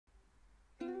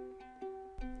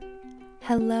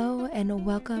Hello and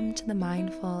welcome to the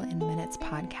Mindful in Minutes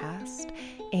podcast,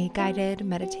 a guided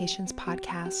meditations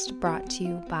podcast brought to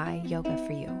you by Yoga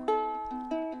for You.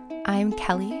 I'm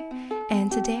Kelly, and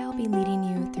today I'll be leading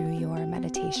you through your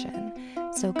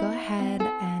meditation. So go ahead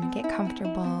and get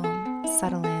comfortable,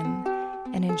 settle in,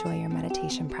 and enjoy your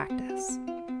meditation practice.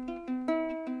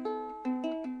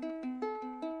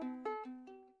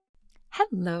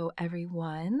 Hello,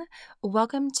 everyone.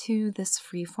 Welcome to this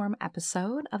freeform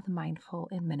episode of the Mindful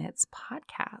in Minutes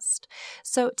podcast.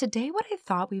 So today what I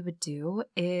thought we would do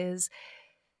is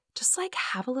just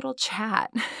have a little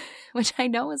chat, which I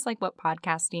know is what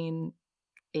podcasting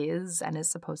is and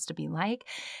is supposed to be like.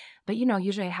 But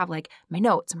usually I have my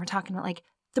notes and we're talking about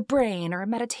the brain or a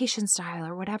meditation style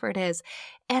or whatever it is.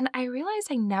 And I realized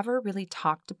I never really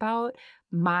talked about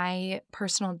my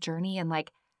personal journey and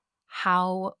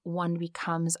how one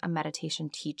becomes a meditation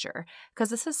teacher. Because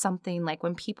this is something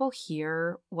when people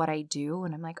hear what I do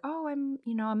and I'm oh, I'm,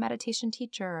 a meditation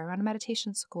teacher, I run a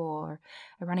meditation school, or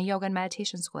I run a yoga and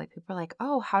meditation school. People are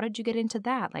oh, how did you get into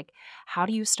that? How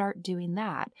do you start doing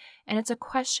that? And it's a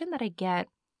question that I get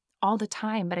all the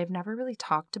time, but I've never really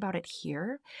talked about it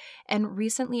here. And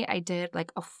recently I did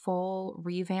a full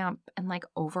revamp and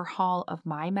overhaul of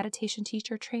my meditation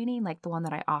teacher training, the one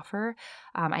that I offer.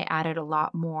 I added a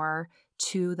lot more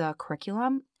to the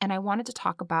curriculum, and I wanted to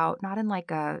talk about not in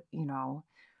a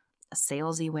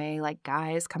salesy way,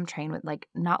 guys come train with,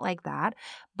 not like that,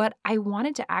 but I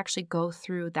wanted to actually go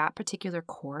through that particular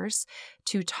course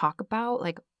to talk about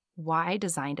why I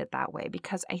designed it that way,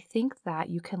 because I think that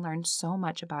you can learn so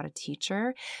much about a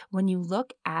teacher when you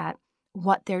look at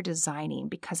what they're designing,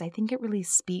 because I think it really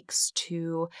speaks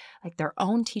to their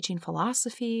own teaching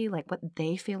philosophy, what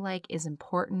they feel is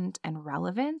important and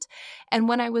relevant. And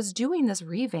when I was doing this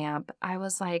revamp, I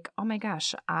was oh my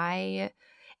gosh, I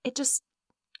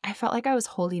felt like I was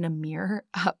holding a mirror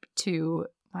up to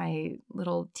my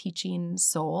little teaching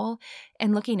soul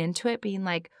and looking into it, being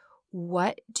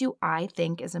what do I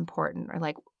think is important?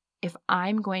 Or if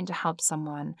I'm going to help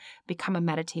someone become a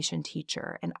meditation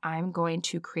teacher and I'm going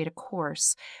to create a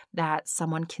course that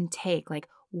someone can take,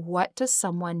 what does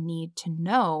someone need to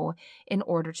know in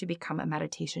order to become a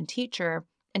meditation teacher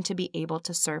and to be able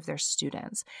to serve their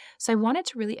students? So I wanted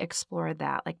to really explore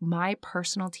that, my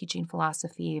personal teaching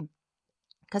philosophy,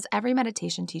 because every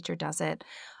meditation teacher does it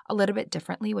a little bit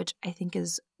differently, which I think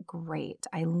is great.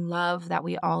 I love that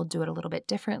we all do it a little bit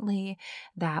differently,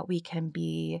 that we can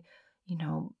be,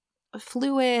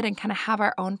 fluid and kind of have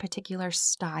our own particular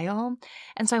style.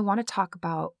 And so I want to talk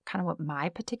about kind of what my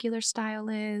particular style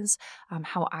is,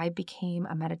 how I became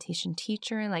a meditation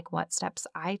teacher, what steps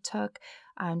I took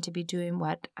to be doing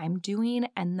what I'm doing,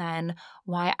 and then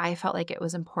why I felt it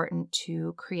was important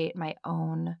to create my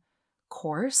own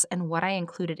course and what I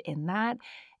included in that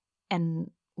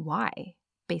and why,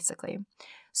 basically.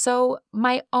 So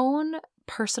my own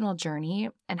personal journey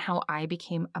and how I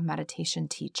became a meditation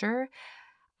teacher,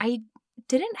 I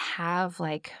didn't have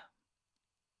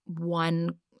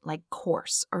one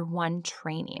course or one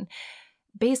training.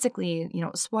 Basically,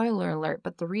 spoiler alert,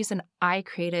 but the reason I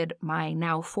created my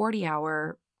now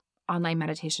 40-hour online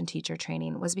meditation teacher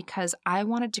training was because I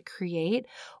wanted to create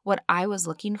what I was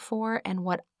looking for and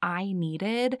what I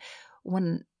needed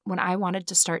when I wanted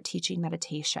to start teaching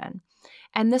meditation.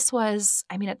 And this was,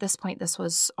 at this point, this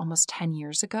was almost 10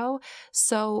 years ago.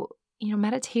 So,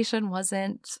 meditation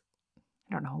wasn't,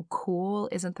 cool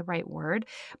isn't the right word,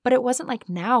 but it wasn't like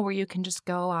now where you can just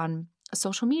go on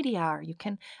social media, or you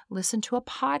can listen to a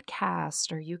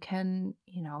podcast, or you can,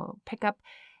 pick up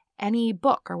any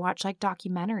book or watch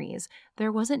documentaries.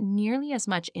 There wasn't nearly as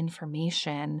much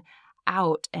information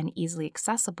out and easily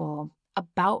accessible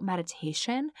about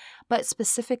meditation, but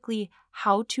specifically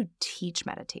how to teach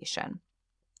meditation.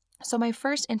 So my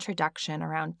first introduction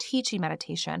around teaching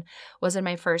meditation was in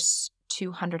my first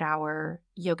 200-hour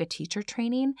yoga teacher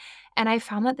training. And I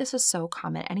found that this is so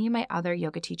common. Any of my other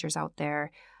yoga teachers out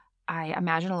there, I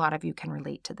imagine a lot of you can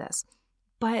relate to this.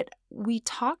 But we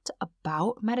talked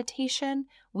about meditation.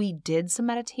 We did some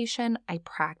meditation. I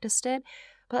practiced it.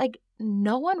 But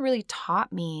no one really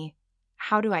taught me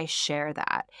how do I share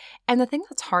that. And the thing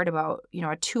that's hard about, a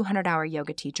 200-hour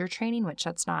yoga teacher training, which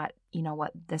that's not,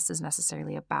 what this is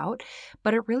necessarily about,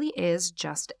 but it really is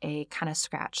just a kind of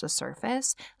scratch the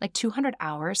surface. 200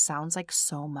 hours sounds like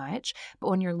so much, but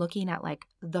when you're looking at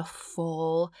the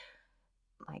full,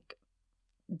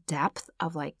 depth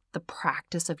of the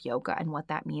practice of yoga and what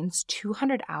that means,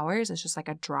 200 hours is just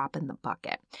a drop in the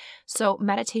bucket. So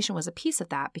meditation was a piece of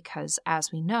that because,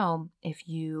 as we know, if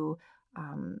you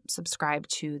subscribe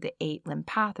to the 8-limb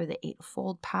path or the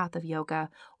 8-fold path of yoga.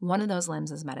 One of those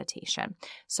limbs is meditation.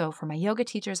 So for my yoga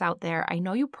teachers out there, I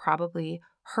know you probably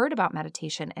heard about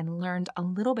meditation and learned a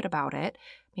little bit about it,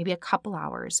 maybe a couple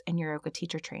hours in your yoga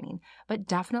teacher training, but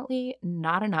definitely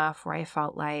not enough where I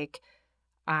felt like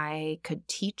I could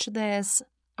teach this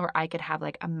or I could have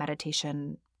like a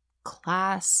meditation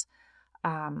class.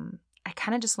 I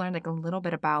kind of just learned like a little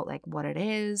bit about like what it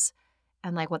is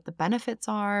and like what the benefits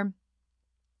are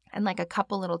and like a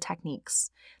couple little techniques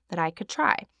that I could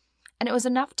try. And it was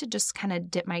enough to just kind of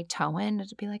dip my toe in and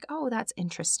to be like, oh, that's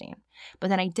interesting. But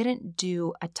then I didn't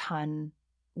do a ton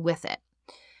with it.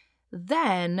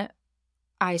 Then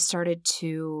I started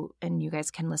to, and you guys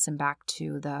can listen back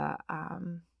to the,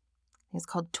 it's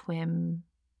called Twim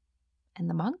and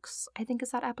the Monks, I think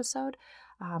is that episode.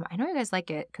 I know you guys like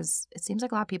it because it seems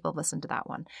like a lot of people have listened to that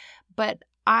one. But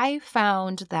I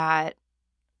found that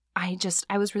I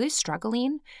was really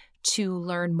struggling to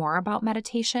learn more about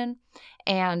meditation.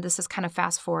 And this is kind of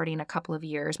fast forwarding a couple of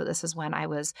years, but this is when I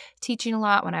was teaching a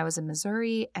lot when I was in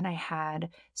Missouri and I had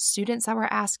students that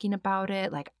were asking about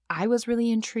it. Like I was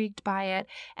really intrigued by it.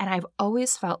 And I've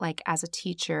always felt like as a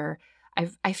teacher,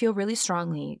 I feel really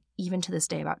strongly, even to this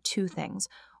day, about two things.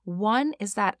 One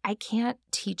is that I can't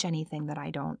teach anything that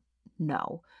I don't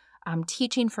know.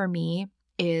 Teaching for me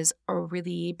is a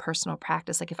really personal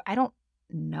practice. Like if I don't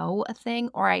know a thing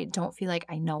or I don't feel like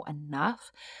I know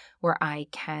enough where I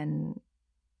can,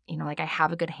 like I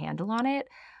have a good handle on it,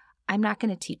 I'm not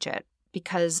going to teach it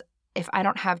because if I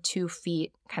don't have 2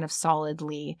 feet kind of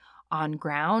solidly on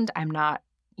ground, I'm not,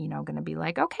 going to be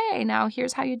like, okay, now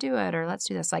here's how you do it, or let's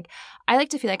do this. Like, I like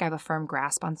to feel like I have a firm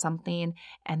grasp on something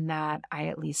and that I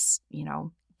at least,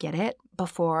 get it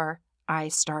before I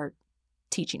start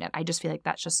teaching it. I just feel like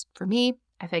that's just, for me,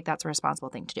 I feel like that's a responsible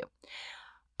thing to do.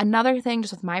 Another thing,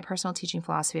 just with my personal teaching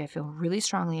philosophy, I feel really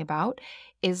strongly about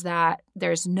is that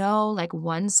there's no like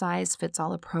one size fits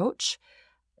all approach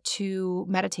to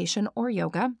meditation or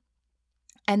yoga,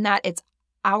 and that it's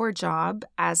our job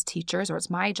as teachers, or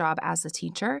it's my job as a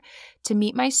teacher, to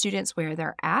meet my students where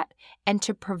they're at and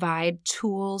to provide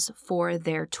tools for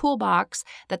their toolbox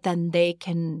that then they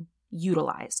can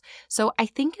utilize. So I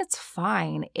think it's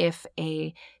fine if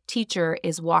a teacher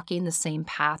is walking the same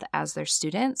path as their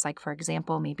students. Like, for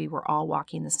example, maybe we're all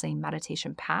walking the same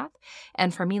meditation path.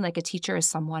 And for me, like a teacher is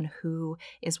someone who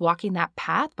is walking that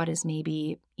path, but is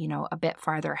maybe, a bit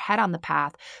farther ahead on the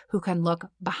path, who can look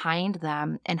behind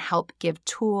them and help give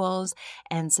tools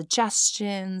and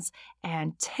suggestions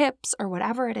and tips or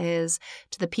whatever it is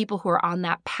to the people who are on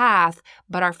that path,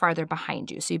 but are farther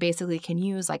behind you. So you basically can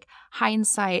use like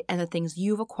hindsight and the things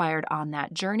you've acquired on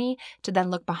that journey to then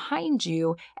look behind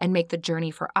you and make the journey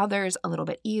for others a little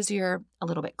bit easier, a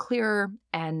little bit clearer,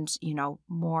 and,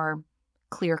 more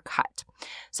clear cut.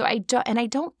 So I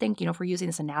don't think, if we're using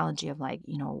this analogy of like,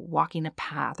 walking a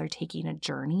path or taking a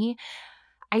journey,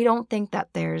 I don't think that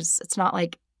it's not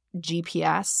like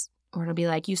GPS or it'll be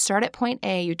like, you start at point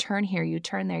A, you turn here, you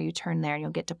turn there, you turn there, and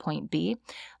you'll get to point B.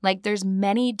 Like there's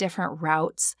many different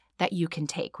routes that you can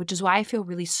take, which is why I feel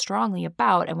really strongly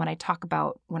about, and when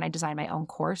I design my own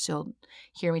course, you'll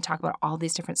hear me talk about all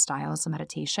these different styles of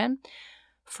meditation.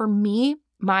 For me,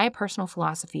 my personal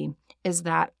philosophy is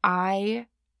that I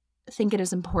think it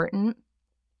is important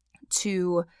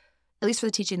to, at least for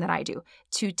the teaching that I do,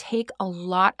 to take a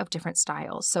lot of different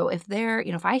styles. So if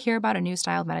if I hear about a new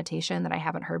style of meditation that I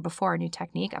haven't heard before, a new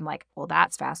technique, I'm like, well,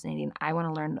 that's fascinating. I want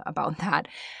to learn about that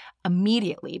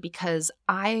immediately, because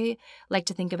I like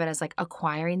to think of it as like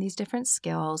acquiring these different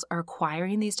skills or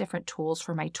acquiring these different tools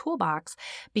for my toolbox,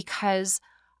 because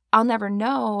I'll never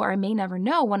know, or I may never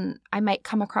know, when I might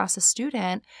come across a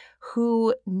student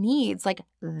who needs like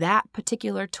that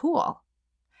particular tool.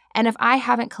 And if I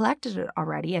haven't collected it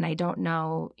already and I don't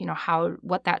know,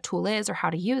 what that tool is or how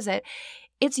to use it,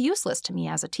 it's useless to me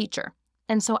as a teacher.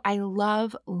 And so I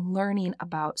love learning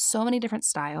about so many different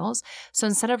styles. So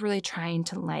instead of really trying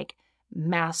to like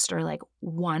master like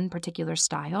one particular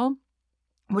style,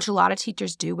 which a lot of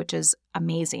teachers do, which is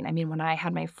amazing. I mean, when I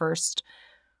had my first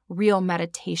real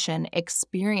meditation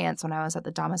experience when I was at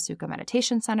the Dhamma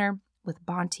Meditation Center with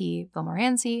Bhante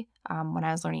Vimoransi, when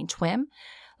I was learning Twim,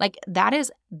 like that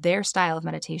is their style of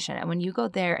meditation. And when you go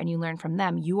there and you learn from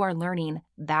them, you are learning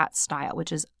that style,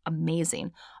 which is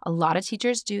amazing. A lot of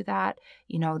teachers do that.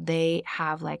 They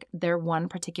have like their one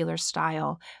particular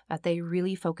style that they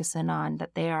really focus in on,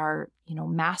 that they are,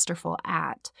 masterful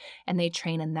at, and they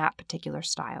train in that particular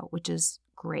style, which is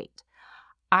great.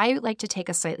 I like to take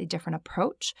a slightly different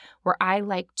approach where I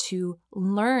like to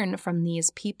learn from these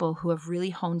people who have really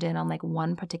honed in on like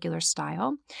one particular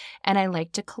style. And I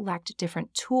like to collect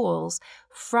different tools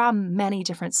from many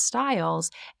different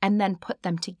styles and then put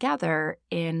them together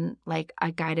in like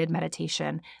a guided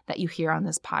meditation that you hear on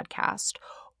this podcast.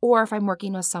 Or if I'm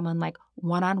working with someone like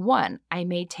one-on-one, I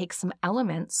may take some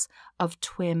elements of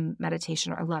TWIM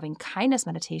meditation or loving kindness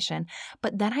meditation,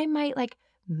 but then I might like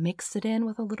mix it in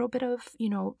with a little bit of,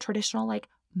 traditional like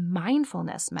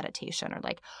mindfulness meditation or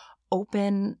like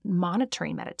open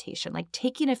monitoring meditation, like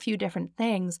taking a few different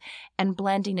things and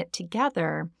blending it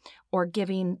together or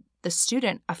giving the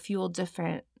student a few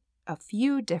different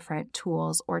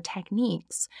tools or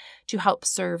techniques to help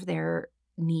serve their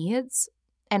needs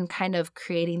and kind of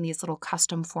creating these little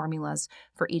custom formulas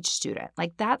for each student.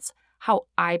 Like that's how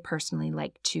I personally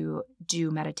like to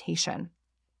do meditation.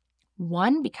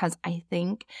 One, because I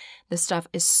think this stuff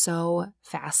is so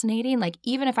fascinating. Like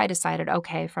even if I decided,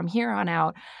 okay, from here on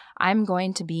out, I'm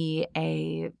going to be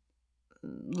a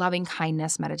loving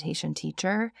kindness meditation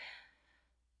teacher,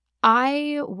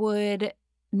 I would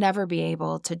never be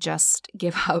able to just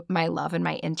give up my love and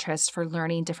my interest for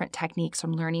learning different techniques,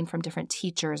 from learning from different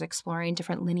teachers, exploring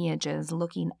different lineages,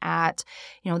 looking at,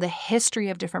 the history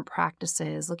of different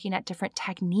practices, looking at different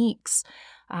techniques.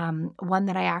 One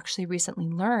that I actually recently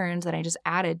learned that I just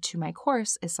added to my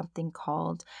course is something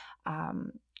called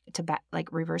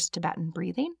reverse Tibetan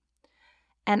breathing.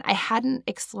 And I hadn't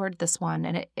explored this one.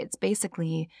 And it's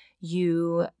basically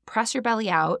you press your belly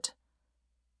out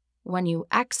when you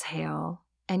exhale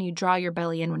and you draw your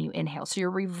belly in when you inhale. So you're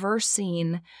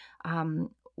reversing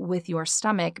with your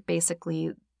stomach,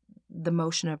 basically the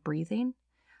motion of breathing.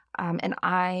 And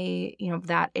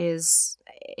that is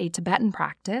a Tibetan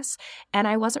practice. And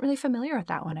I wasn't really familiar with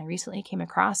that one. I recently came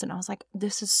across and I was like,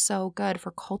 this is so good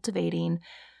for cultivating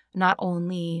not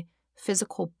only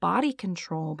physical body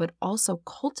control, but also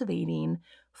cultivating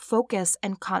focus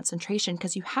and concentration,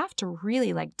 because you have to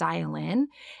really like dial in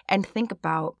and think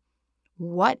about,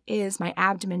 what is my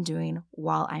abdomen doing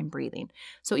while I'm breathing?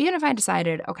 So even if I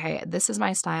decided, okay, this is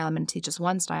my style, I'm going to teach this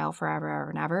one style forever, ever,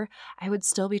 and ever, I would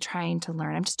still be trying to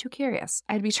learn. I'm just too curious.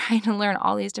 I'd be trying to learn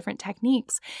all these different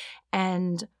techniques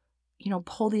and,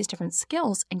 pull these different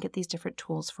skills and get these different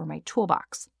tools for my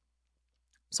toolbox.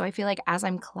 So I feel like as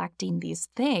I'm collecting these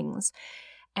things,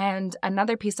 and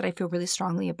another piece that I feel really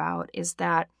strongly about is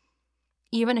that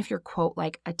even if you're, quote,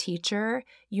 like a teacher,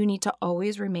 you need to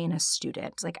always remain a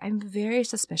student. Like I'm very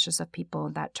suspicious of people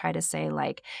that try to say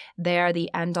like they're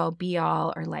the end all be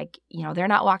all, or like, they're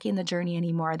not walking the journey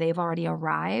anymore. They've already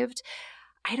arrived.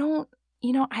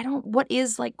 What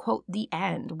is like, quote, the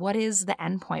end? What is the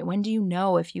end point? When do you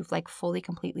know if you've like fully,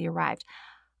 completely arrived?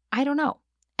 I don't know.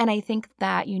 And I think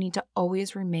that you need to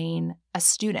always remain a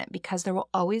student, because there will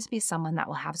always be someone that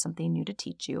will have something new to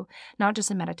teach you, not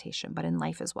just in meditation, but in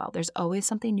life as well. There's always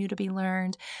something new to be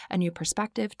learned, a new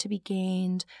perspective to be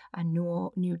gained, a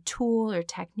new tool or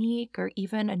technique, or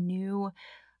even a new,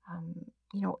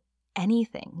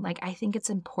 anything. Like I think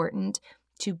it's important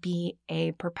to be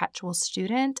a perpetual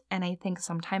student. And I think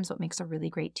sometimes what makes a really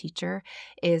great teacher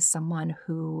is someone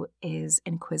who is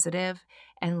inquisitive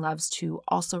and loves to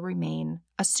also remain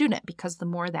a student, because the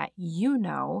more that you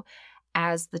know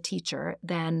as the teacher,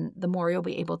 then the more you'll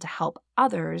be able to help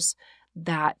others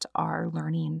that are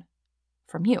learning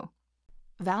from you.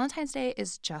 Valentine's Day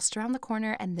is just around the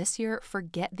corner, and this year,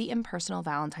 forget the impersonal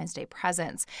Valentine's Day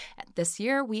presents. This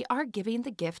year, we are giving the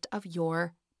gift of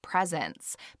your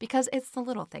presence, because it's the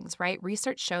little things, right?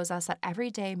 Research shows us that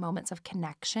everyday moments of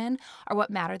connection are what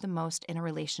matter the most in a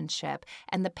relationship.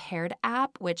 And the Paired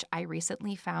app, which I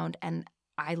recently found and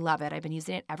I love it, I've been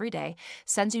using it every day,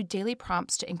 sends you daily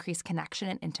prompts to increase connection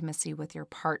and intimacy with your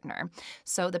partner.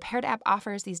 So the Paired app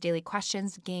offers these daily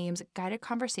questions, games, guided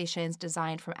conversations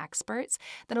designed from experts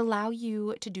that allow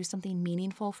you to do something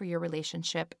meaningful for your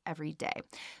relationship every day.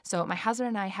 So my husband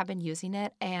and I have been using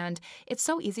it, and it's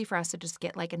so easy for us to just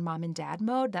get like in mom and dad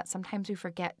mode that sometimes we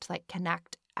forget to like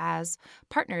connect as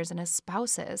partners and as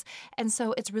spouses. And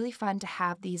so it's really fun to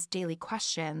have these daily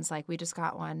questions. Like we just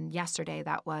got one yesterday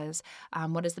that was,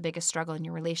 what is the biggest struggle in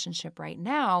your relationship right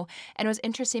now? And it was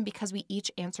interesting because we each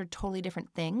answered totally different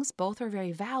things. Both were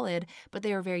very valid, but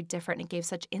they were very different. It gave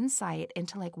such insight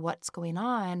into like what's going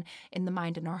on in the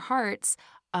mind and our hearts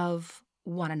of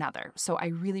one another. So I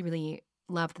really, really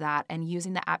loved that. And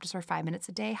using the app just for 5 minutes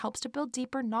a day helps to build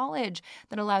deeper knowledge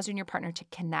that allows you and your partner to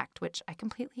connect, which I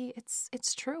completely,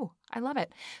 it's true. I love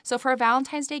it. So for a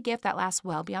Valentine's Day gift that lasts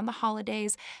well beyond the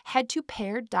holidays, head to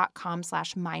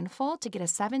paired.com/mindful to get a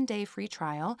 7-day free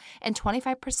trial and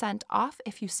 25% off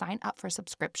if you sign up for a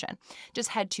subscription. Just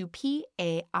head to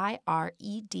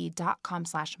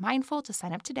paired.com/mindful to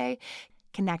sign up today.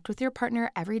 Connect with your partner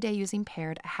every day using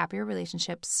Paired. A happier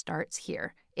relationship starts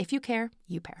here. If you care,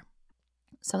 you pair.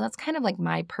 So that's kind of like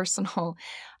my personal,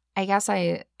 I guess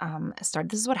I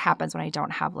started, this is what happens when I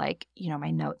don't have like,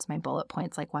 my notes, my bullet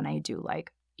points, like when I do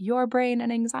like your brain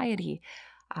and anxiety.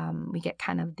 We get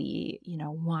kind of the,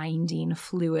 winding,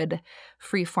 fluid,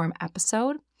 freeform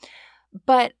episode.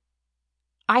 But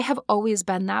I have always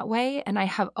been that way, and I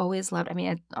have always loved,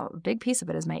 a big piece of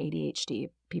it is my ADHD,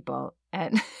 people.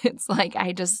 And it's like,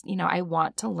 I just, I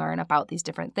want to learn about these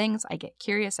different things. I get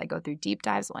curious. I go through deep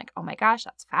dives. I'm like, oh my gosh,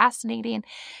 that's fascinating.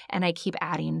 And I keep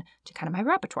adding to kind of my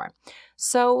repertoire.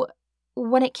 So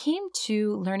when it came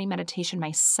to learning meditation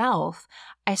myself,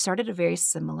 I started a very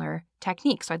similar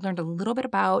technique. So I learned a little bit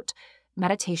about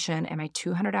meditation and my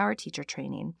 200-hour teacher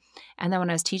training. And then when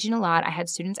I was teaching a lot, I had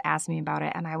students ask me about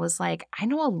it. And I was like, I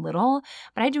know a little,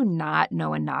 but I do not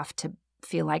know enough to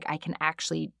feel like I can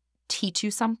actually teach you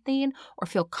something or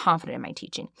feel confident in my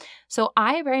teaching. So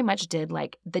I very much did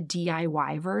like the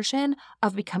DIY version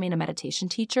of becoming a meditation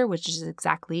teacher, which is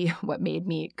exactly what made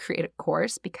me create a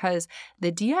course, because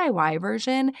the DIY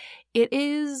version, it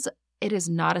is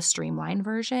not a streamlined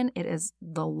version. It is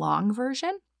the long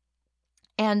version.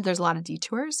 And there's a lot of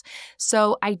detours.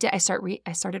 So I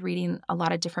started reading a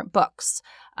lot of different books.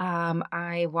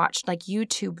 I watched like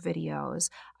YouTube videos.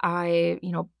 I,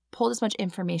 pulled as much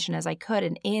information as I could.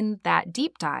 And in that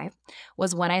deep dive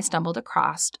was when I stumbled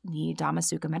across the Dhamma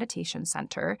Sukha Meditation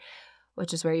Center,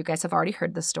 which is where you guys have already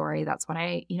heard the story. That's when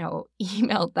I,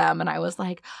 emailed them and I was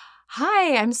like,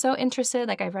 hi, I'm so interested.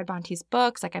 Like, I've read Bhante's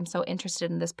books. Like, I'm so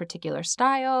interested in this particular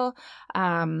style.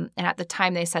 And at the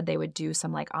time they said they would do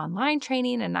some like online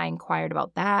training, and I inquired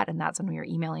about that. And that's when we were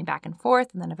emailing back and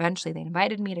forth. And then eventually they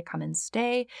invited me to come and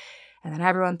stay. And then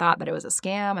everyone thought that it was a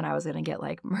scam and I was going to get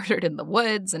like murdered in the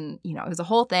woods. And, it was a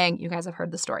whole thing. You guys have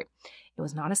heard the story. It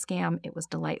was not a scam. It was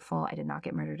delightful. I did not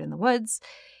get murdered in the woods.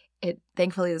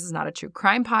 Thankfully, this is not a true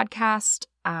crime podcast.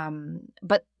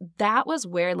 But that was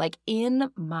where, like, in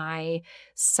my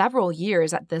several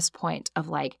years at this point of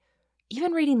like,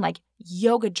 even reading like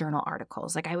yoga journal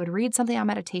articles, like I would read something on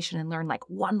meditation and learn like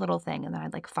one little thing, and then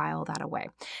I'd like file that away.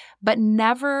 But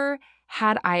never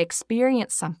had I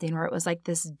experienced something where it was like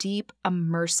this deep,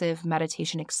 immersive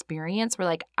meditation experience where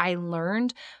like I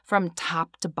learned from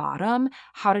top to bottom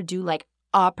how to do like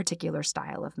a particular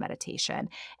style of meditation.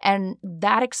 And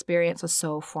that experience was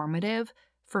so formative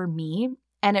for me.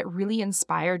 And it really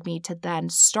inspired me to then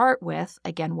start with,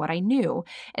 again, what I knew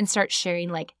and start sharing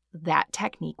like that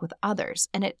technique with others.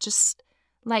 And it just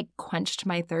like quenched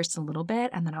my thirst a little bit.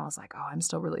 And then I was like, oh, I'm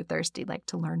still really thirsty, like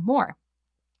to learn more.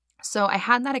 So I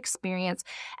had that experience.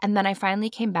 And then I finally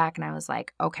came back and I was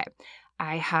like, okay,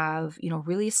 I have,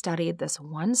 really studied this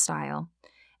one style.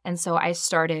 And so I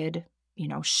started,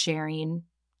 sharing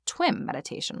TWIM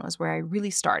meditation was where I really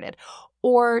started,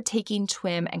 or taking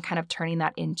TWIM and kind of turning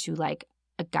that into like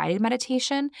a guided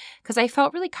meditation, because I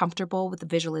felt really comfortable with the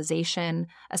visualization,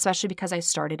 especially because I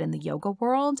started in the yoga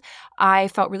world. I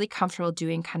felt really comfortable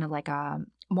doing kind of like a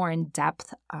more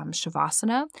in-depth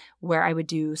shavasana, where I would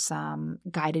do some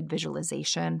guided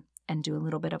visualization and do a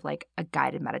little bit of like a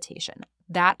guided meditation.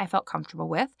 That I felt comfortable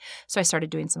with. So I started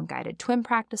doing some guided TWIM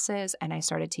practices, and I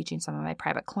started teaching some of my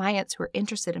private clients who are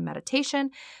interested in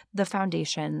meditation the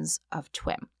foundations of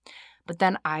TWIM. But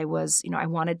then I was, I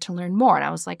wanted to learn more. And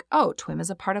I was like, oh, TWIM is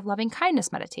a part of loving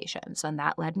kindness meditations. And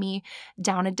that led me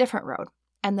down a different road.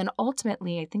 And then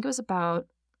ultimately, I think it was about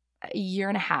a year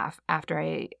and a half after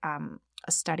I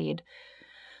studied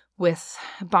with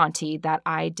Bhante that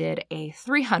I did a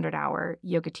 300-hour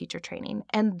yoga teacher training.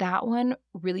 And that one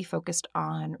really focused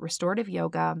on restorative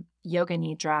yoga, yoga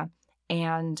nidra,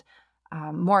 and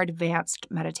more advanced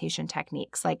meditation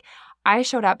techniques. Like, I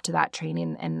showed up to that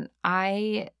training and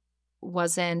I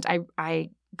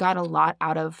got a lot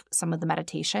out of some of the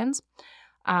meditations,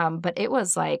 but it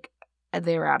was like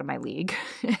they were out of my league.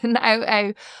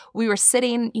 And we were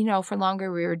sitting, for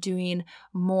longer. We were doing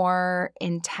more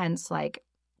intense like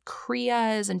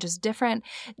kriyas and just different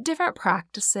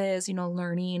practices,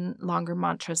 learning longer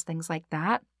mantras, things like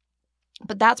that.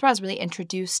 But that's where I was really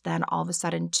introduced then all of a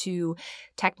sudden to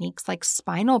techniques like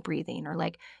spinal breathing or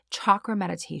like chakra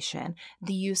meditation,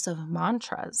 the use of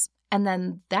mantras. And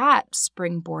then that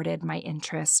springboarded my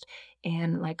interest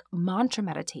in like mantra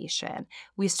meditation.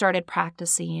 We started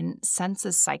practicing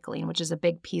senses cycling, which is a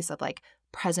big piece of like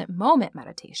present moment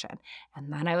meditation.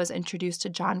 And then I was introduced to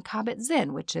Jon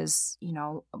Kabat-Zinn, which is,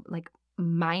 like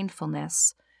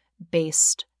mindfulness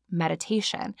based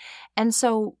meditation. And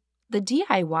so the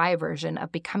DIY version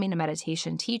of becoming a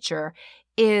meditation teacher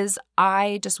is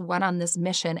I just went on this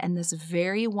mission, and this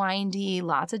very windy,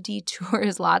 lots of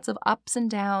detours, lots of ups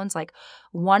and downs, like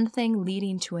one thing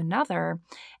leading to another,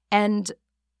 and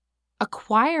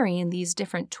acquiring these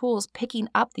different tools, picking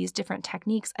up these different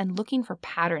techniques and looking for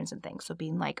patterns and things. So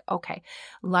being like, okay,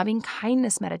 loving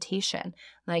kindness meditation,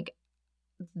 like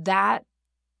that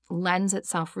lends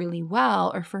itself really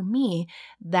well, or for me,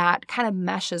 that kind of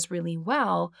meshes really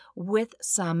well with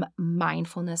some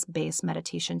mindfulness-based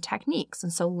meditation techniques.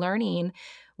 And so learning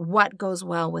what goes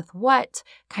well with what,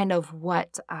 kind of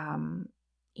what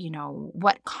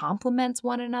complements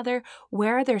one another,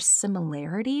 where are there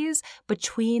similarities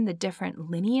between the different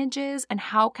lineages, and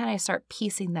how can I start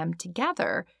piecing them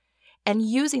together and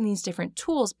using these different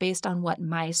tools based on what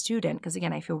my student, because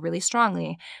again, I feel really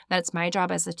strongly that it's my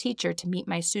job as a teacher to meet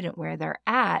my student where they're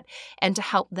at and to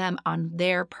help them on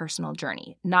their personal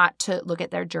journey, not to look at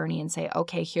their journey and say,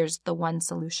 okay, here's the one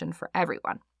solution for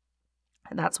everyone.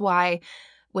 And that's why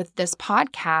with this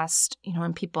podcast,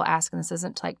 when people ask, and this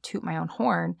isn't to like toot my own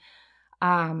horn,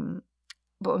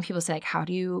 but when people say like, how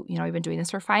do you, you've been doing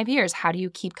this for 5 years, how do you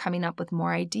keep coming up with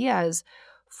more ideas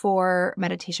for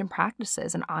meditation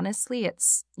practices? And honestly,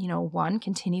 it's, one,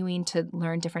 continuing to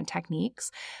learn different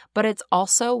techniques, but it's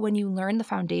also when you learn the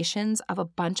foundations of a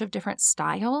bunch of different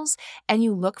styles and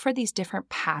you look for these different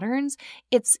patterns,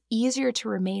 it's easier to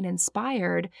remain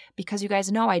inspired, because you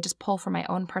guys know I just pull from my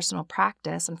own personal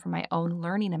practice and from my own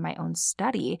learning and my own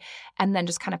study, and then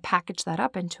just kind of package that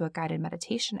up into a guided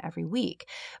meditation every week.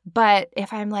 But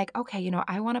if I'm like, okay,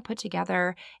 I want to put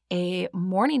together a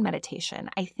morning meditation,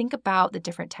 I think about the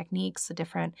different techniques, the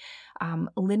different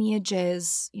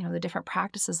lineages, the different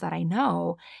practices that I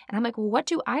know. And I'm like, well, what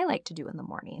do I like to do in the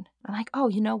morning? I'm like, oh,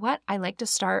 you know what? I like to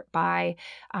start by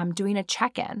doing a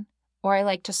check-in, or I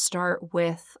like to start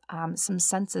with some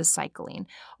senses cycling,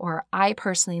 or I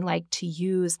personally like to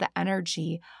use the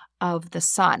energy of the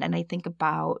sun. And I think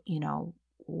about,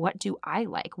 what do I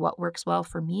like? What works well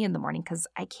for me in the morning? Because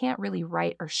I can't really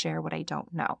write or share what I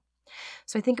don't know.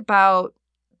 So I think about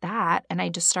that, and I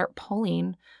just start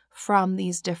pulling from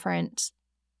these different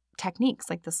techniques,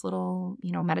 like this little,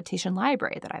 meditation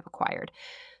library that I've acquired.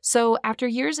 So after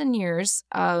years and years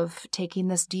of taking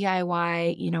this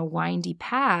DIY, windy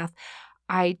path,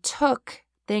 I took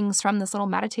things from this little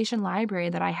meditation library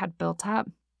that I had built up.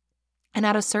 And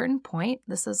at a certain point,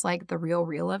 this is like the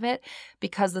real of it,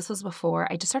 because this was before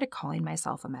I just started calling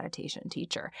myself a meditation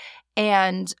teacher.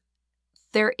 And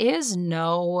there is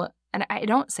no, and I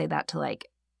don't say that to like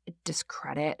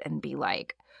discredit and be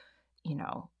like,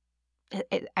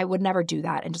 I would never do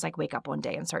that and just like wake up one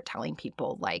day and start telling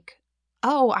people like,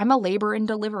 oh, I'm a labor and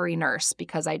delivery nurse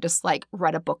because I just like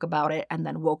read a book about it and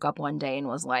then woke up one day and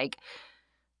was like,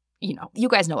 you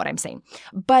guys know what I'm saying.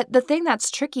 But the thing that's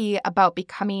tricky about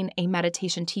becoming a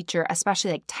meditation teacher,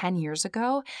 especially like 10 years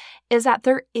ago, is that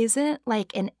there isn't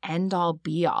like an end all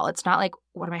be all. It's not like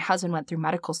when my husband went through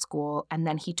medical school and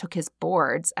then he took his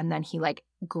boards and then he like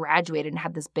graduated and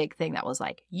had this big thing that was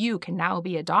like, you can now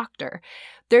be a doctor.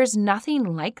 There's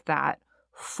nothing like that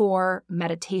for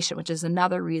meditation, which is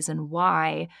another reason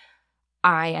why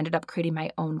I ended up creating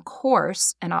my own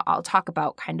course, and I'll talk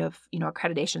about kind of,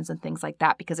 accreditations and things like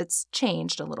that, because it's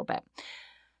changed a little bit.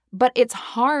 But it's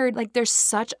hard. Like there's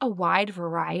such a wide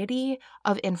variety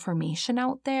of information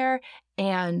out there,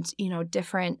 and,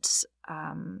 different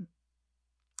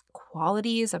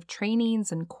qualities of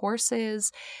trainings and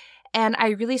courses. And I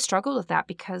really struggled with that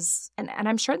because, and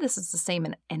I'm sure this is the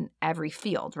same in every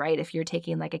field, right? If you're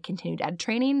taking like a continued ed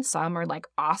training, some are like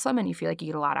awesome and you feel like you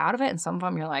get a lot out of it. And some of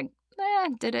them you're like,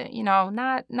 didn't,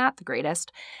 not the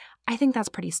greatest. I think that's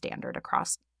pretty standard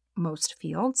across most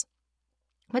fields.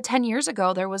 But 10 years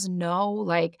ago, there was no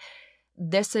like,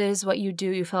 this is what you do.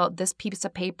 You fill out this piece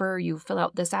of paper, you fill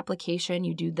out this application,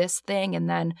 you do this thing, and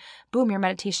then boom, you're a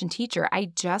meditation teacher.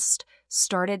 I just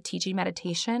started teaching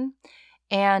meditation,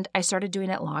 and I started doing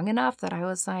it long enough that I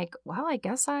was like, well, I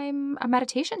guess I'm a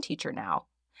meditation teacher now.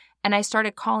 And I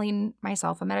started calling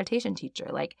myself a meditation teacher.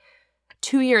 Like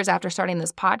 2 years after starting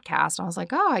this podcast, I was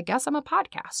like, oh, I guess I'm a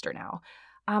podcaster now.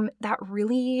 That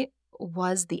really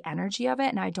was the energy of it.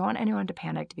 And I don't want anyone to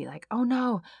panic to be like, oh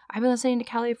no, I've been listening to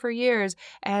Kelly for years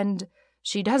and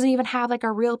she doesn't even have like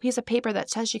a real piece of paper that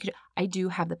says she could. I do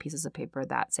have the pieces of paper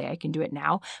that say I can do it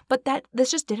now, but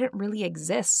this just didn't really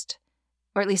exist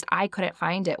or at least I couldn't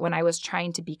find it when I was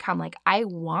trying to become like, I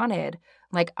wanted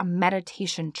like a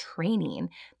meditation training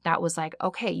that was like,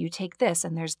 okay, you take this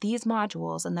and there's these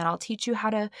modules and then I'll teach you how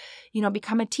to,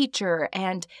 become a teacher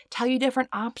and tell you different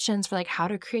options for like how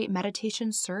to create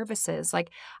meditation services. Like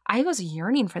I was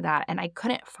yearning for that and I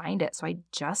couldn't find it. So I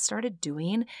just started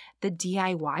doing the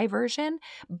DIY version.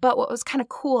 But what was kind of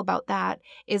cool about that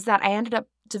is that I ended up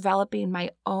developing my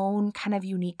own kind of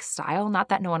unique style. Not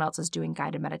that no one else is doing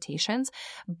guided meditations,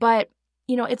 but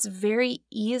it's very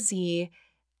easy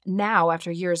now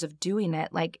after years of doing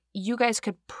it. Like you guys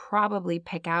could probably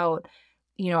pick out,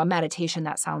 a meditation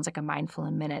that sounds like a mindful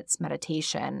in minutes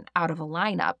meditation out of a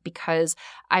lineup because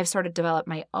I've sort of developed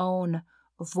my own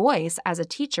voice as a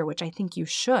teacher, which I think you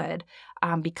should,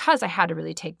 because I had to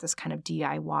really take this kind of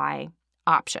DIY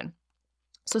option.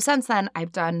 So since then,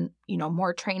 I've done,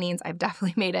 more trainings. I've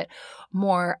definitely made it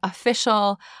more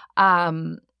official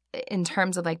in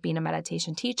terms of like being a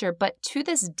meditation teacher. But to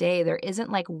this day, there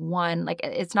isn't like one, like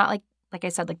it's not like I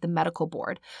said, like the medical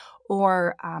board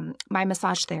or my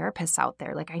massage therapists out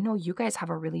there. Like I know you guys have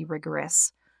a really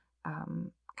rigorous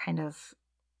kind of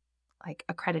like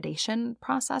accreditation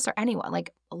process, or anyone,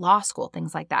 like law school,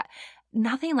 things like that.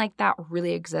 Nothing like that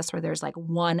really exists where there's like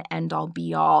one end all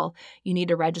be all. You need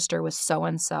to register with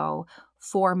so-and-so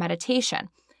for meditation.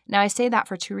 Now I say that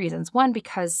for two reasons. One,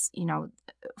 because,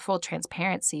 full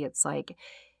transparency, it's like,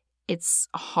 it's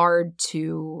hard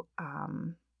to,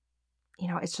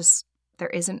 it's just, there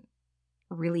isn't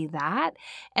really that.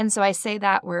 And so I say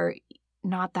that where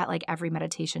not that like every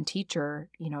meditation teacher,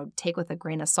 take with a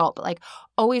grain of salt, but like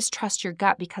always trust your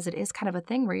gut because it is kind of a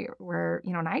thing where,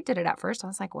 and I did it at first. I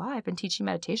was like, well, I've been teaching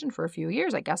meditation for a few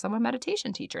years. I guess I'm a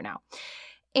meditation teacher now.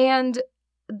 And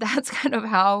that's kind of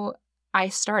how I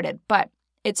started, but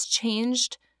it's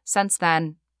changed since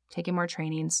then. Taking more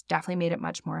trainings definitely made it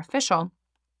much more official.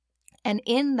 And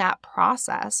in that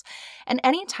process, and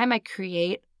anytime I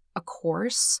create a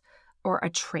course or a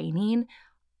training,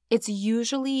 it's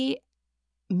usually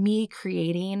me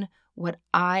creating what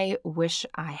I wish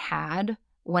I had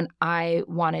when I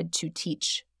wanted to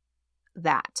teach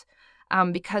that.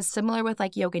 Because similar with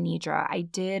like Yoga Nidra, I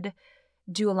did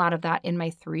do a lot of that in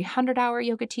my 300-hour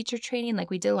yoga teacher training. Like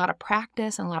we did a lot of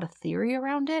practice and a lot of theory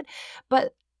around it,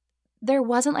 but there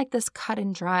wasn't like this cut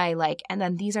and dry, like, and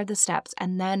then these are the steps,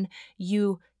 and then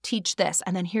you teach this,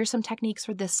 and then here's some techniques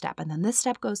for this step, and then this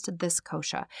step goes to this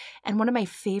kosha. And one of my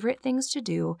favorite things to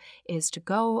do is to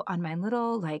go on my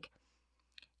little like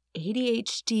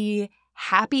ADHD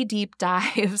happy deep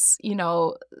dives,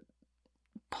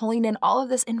 pulling in all of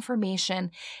this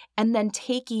information and then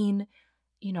taking,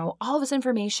 all of this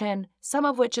information, some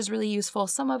of which is really useful,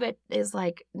 some of it is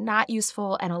like not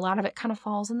useful, and a lot of it kind of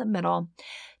falls in the middle.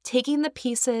 Taking the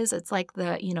pieces, it's like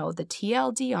the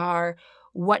TLDR.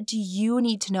 What do you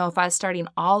need to know if I was starting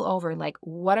all over? Like,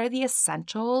 what are the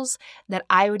essentials that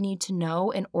I would need to know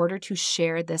in order to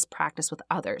share this practice with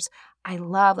others? I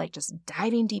love like just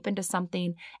diving deep into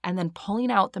something and then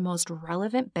pulling out the most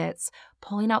relevant bits,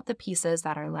 pulling out the pieces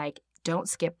that are like, don't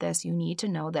skip this, you need to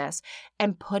know this,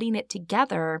 and putting it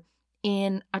together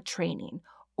in a training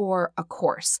or a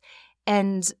course.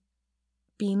 And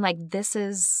being like, this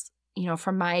is,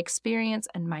 from my experience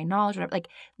and my knowledge, like,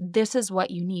 this is what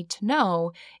you need to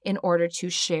know in order to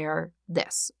share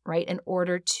this, right? In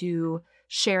order to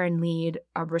share and lead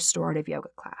a restorative yoga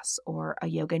class or a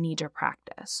yoga nidra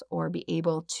practice or be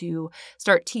able to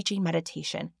start teaching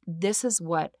meditation. This is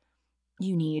what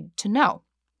you need to know.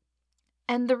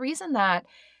 And the reason that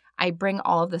I bring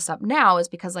all of this up now is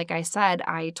because, like I said,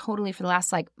 I totally, for the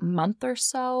last like month or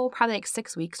so, probably like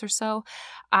 6 weeks or so,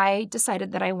 I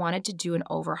decided that I wanted to do an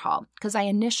overhaul because I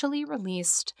initially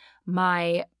released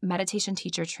my meditation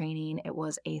teacher training. It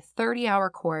was a 30-hour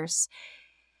course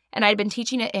and I'd been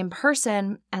teaching it in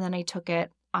person, and then I took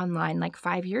it online like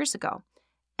 5 years ago.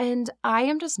 And I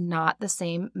am just not the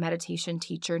same meditation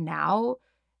teacher now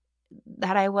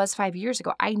that I was 5 years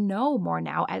ago. I know more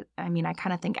now. I mean, I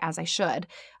kind of think as I should.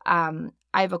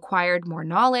 I've acquired more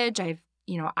knowledge.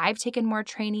 I've taken more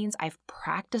trainings. I've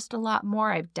practiced a lot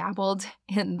more. I've dabbled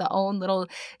in the own little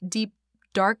deep,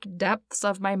 dark depths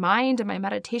of my mind and my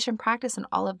meditation practice and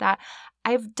all of that.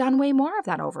 I've done way more of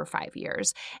that over 5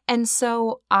 years. And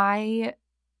so I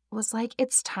was like,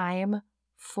 it's time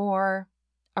for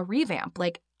a revamp.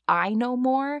 Like, I know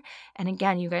more. And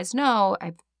again, you guys know,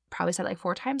 I've probably said like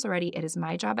 4 times already, it is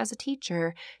my job as a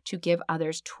teacher to give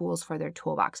others tools for their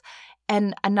toolbox.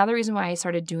 And another reason why I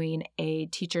started doing a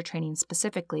teacher training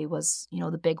specifically was,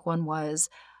 the big one was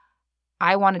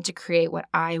I wanted to create what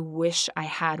I wish I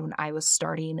had when I was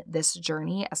starting this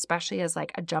journey, especially as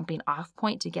like a jumping off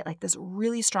point to get like this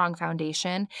really strong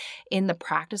foundation in the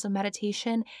practice of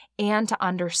meditation and to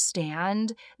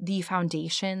understand the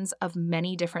foundations of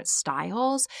many different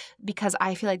styles, because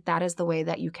I feel like that is the way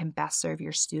that you can best serve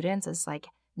your students, is like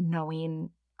knowing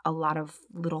a lot of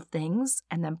little things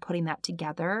and then putting that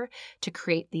together to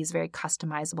create these very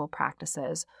customizable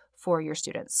practices for your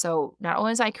students. So not only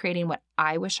was I creating what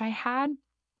I wish I had,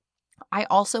 I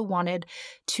also wanted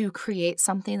to create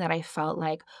something that I felt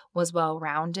like was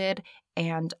well-rounded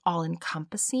and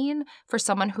all-encompassing for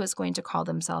someone who is going to call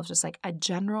themselves just like a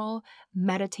general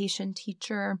meditation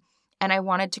teacher. And I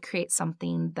wanted to create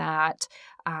something that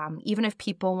even if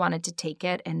people wanted to take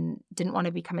it and didn't want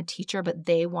to become a teacher, but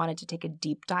they wanted to take a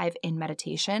deep dive in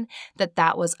meditation,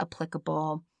 that was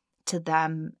applicable to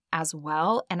them as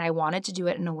well. And I wanted to do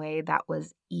it in a way that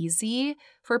was easy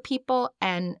for people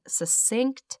and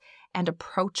succinct and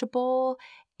approachable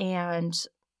and,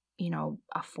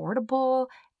 affordable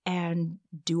and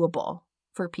doable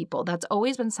for people. That's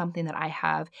always been something that I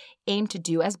have aimed to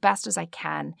do as best as I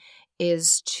can,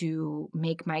 is to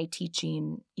make my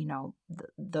teaching,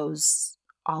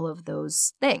 all of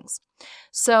those things.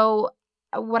 So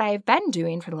what I've been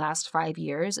doing for the last 5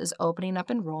 years is opening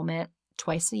up enrollment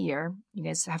twice a year. You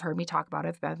guys have heard me talk about it.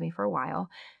 If you've been with me for a while.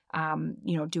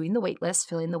 Doing the wait list,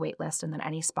 filling the wait list, and then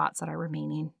any spots that are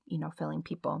remaining, filling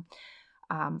people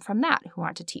from that who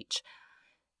want to teach.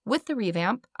 With the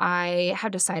revamp, I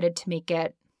have decided to make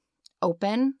it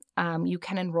open. You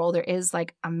can enroll. There is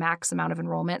like a max amount of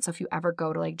enrollment. So if you ever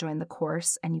go to like join the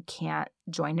course and you can't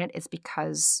join it, it's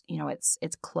because,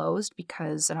 it's closed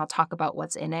and I'll talk about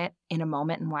what's in it in a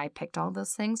moment and why I picked all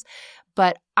those things.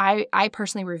 But I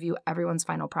personally review everyone's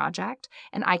final project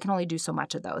and I can only do so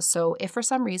much of those. So if for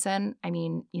some reason,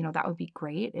 that would be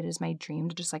great. It is my dream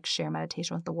to just like share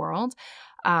meditation with the world.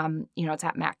 It's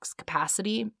at max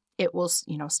capacity. It will,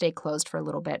 stay closed for a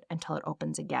little bit until it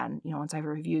opens again, once I've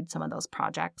reviewed some of those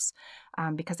projects,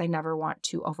 because I never want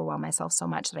to overwhelm myself so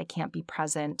much that I can't be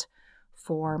present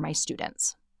for my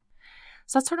students.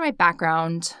 So that's sort of my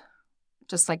background,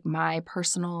 just like my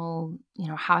personal,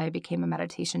 how I became a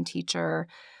meditation teacher,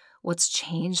 what's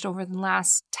changed over the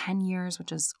last 10 years,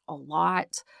 which is a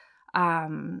lot.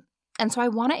 And so I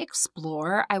want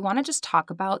to just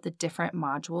talk about the different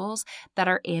modules that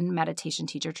are in meditation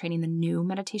teacher training, the new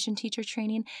meditation teacher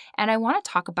training. And I want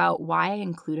to talk about why I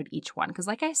included each one. Because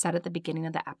like I said at the beginning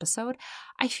of the episode,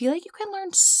 I feel like you can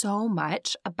learn so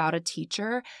much about a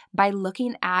teacher by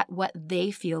looking at what they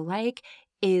feel like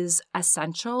is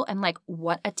essential and like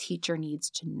what a teacher needs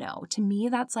to know. To me,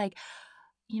 that's like,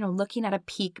 looking at a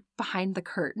peek behind the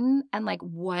curtain and like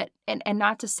and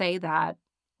not to say that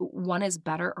one is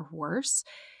better or worse,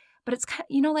 but it's kind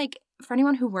of, like for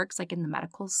anyone who works like in the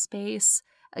medical space,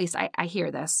 at least I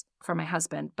hear this from my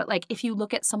husband, but like if you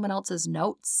look at someone else's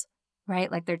notes,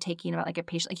 right? Like they're taking about like a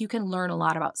patient, like you can learn a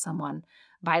lot about someone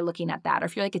by looking at that. Or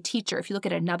if you're like a teacher, if you look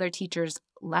at another teacher's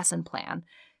lesson plan,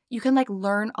 you can like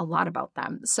learn a lot about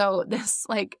them. So this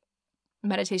like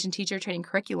meditation teacher training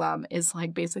curriculum is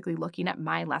like basically looking at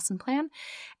my lesson plan.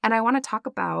 And I want to talk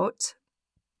about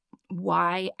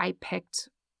why I picked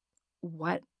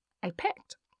what I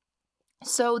picked.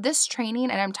 So this training,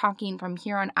 and I'm talking from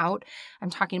here on out, I'm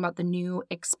talking about the new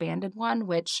expanded one,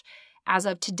 which as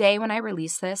of today when I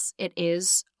release this, it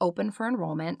is open for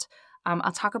enrollment.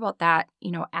 I'll talk about that,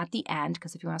 at the end,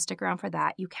 because if you want to stick around for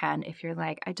that, you can. If you're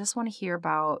like, I just want to hear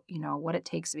about, what it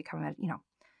takes to become a, you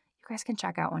guys can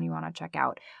check out when you want to check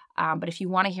out. But if you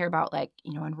want to hear about like,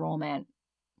 enrollment,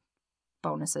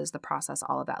 bonuses, the process,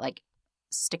 all of that, like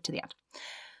stick to the end.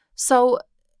 So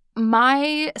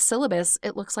my syllabus,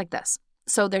 it looks like this.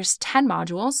 So there's 10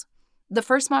 modules. The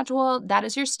first module, that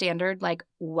is your standard like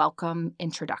welcome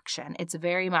introduction. It's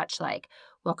very much like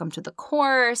welcome to the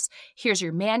course. Here's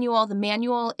your manual. The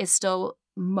manual is still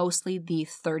mostly the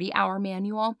 30-hour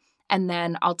manual. And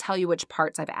then I'll tell you which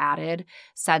parts I've added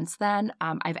since then.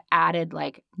 I've added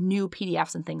like new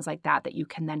PDFs and things like that you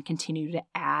can then continue to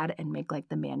add and make like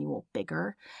the manual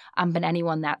bigger. But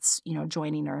anyone that's,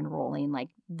 joining or enrolling like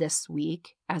this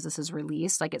week as this is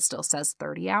released, like it still says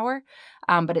 30-hour.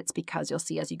 But it's because you'll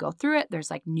see as you go through it,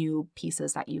 there's like new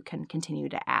pieces that you can continue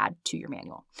to add to your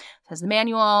manual. It says the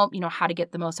manual, how to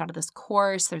get the most out of this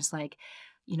course. There's like,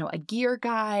 a gear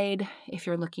guide if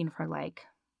you're looking for like,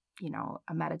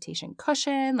 a meditation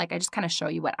cushion. Like I just kind of show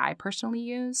you what I personally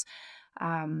use.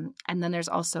 And then there's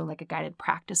also like a guided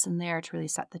practice in there to really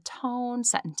set the tone,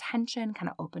 set intention, kind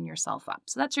of open yourself up.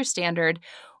 So that's your standard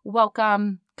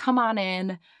welcome, come on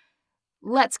in,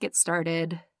 let's get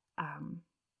started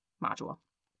module.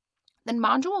 Then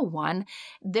module 1,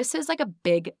 this is like a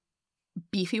big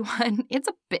beefy one. It's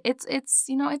a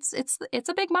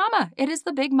big mama. It is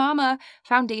the big mama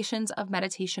foundations of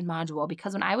meditation module,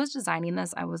 because when I was designing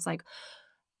this, I was like,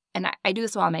 and I do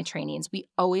this while in my trainings, we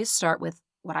always start with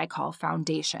what I call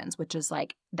foundations, which is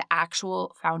like the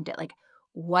actual like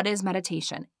what is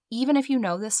meditation? Even if you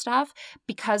know this stuff,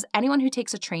 because anyone who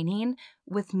takes a training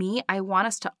with me, I want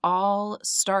us to all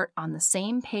start on the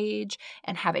same page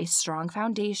and have a strong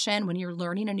foundation. When you're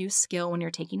learning a new skill, when you're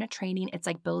taking a training, it's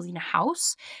like building a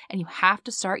house, and you have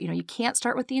to start, you can't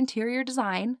start with the interior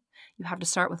design. You have to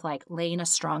start with like laying a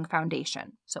strong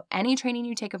foundation. So any training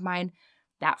you take of mine,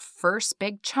 that first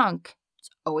big chunk is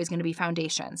always going to be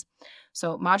foundations.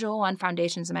 So module 1,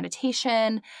 foundations of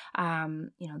meditation.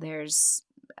 There's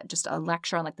just a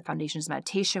lecture on like the foundations of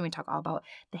meditation. We talk all about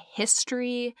the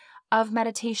history of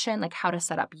meditation, like how to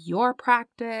set up your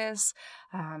practice,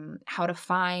 how to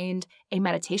find a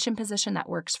meditation position that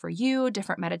works for you,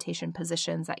 different meditation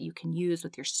positions that you can use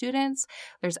with your students.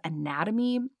 There's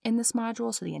anatomy in this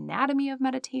module, so the anatomy of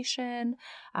meditation.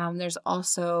 There's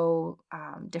also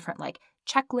different like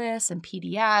checklists and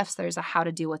PDFs. There's a how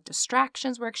to deal with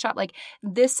distractions workshop. Like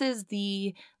this is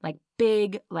the like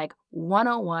big like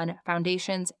 101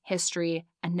 foundations, history,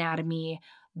 anatomy,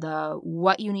 the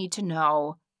what you need to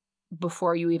know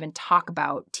before you even talk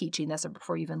about teaching this or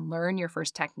before you even learn your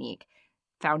first technique.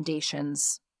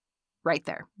 Foundations right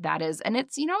there. That is, and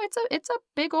it's, it's a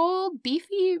big old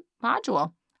beefy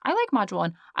module. I like module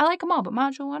 1. I like them all, but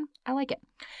module 1, I like it.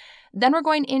 Then we're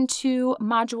going into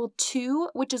module 2,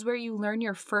 which is where you learn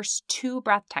your first 2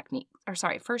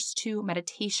 first 2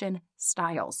 meditation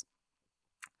styles.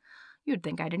 You'd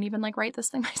think I didn't even like write this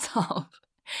thing myself.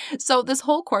 So this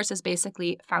whole course is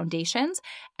basically foundations.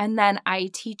 And then I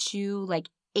teach you like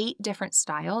 8 different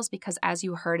styles, because as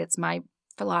you heard, it's my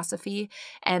philosophy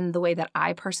and the way that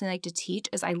I personally like to teach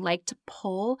is I like to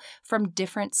pull from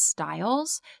different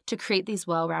styles to create these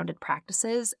well-rounded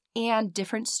practices, and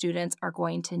different students are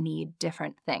going to need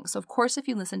different things. So of course, if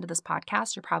you listen to this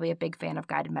podcast, you're probably a big fan of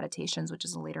guided meditations, which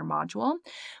is a later module.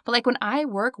 But like when I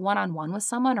work one-on-one with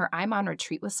someone, or I'm on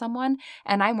retreat with someone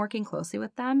and I'm working closely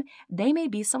with them, they may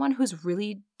be someone who's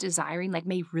really desiring, like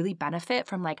may really benefit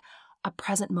from like a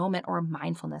present moment or a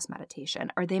mindfulness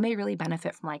meditation, or they may really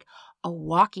benefit from like a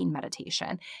walking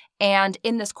meditation. And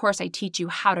in this course, I teach you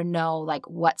how to know like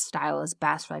what style is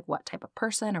best for like what type of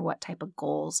person or what type of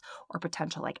goals or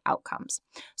potential like outcomes.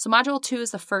 So module 2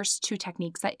 is the first 2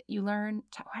 techniques that you learn.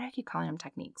 Why do I keep calling them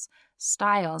techniques?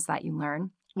 Styles that you learn,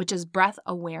 which is breath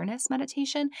awareness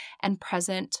meditation and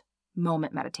present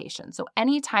moment meditation. So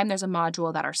anytime there's a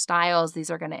module that are styles, these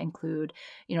are going to include,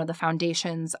 the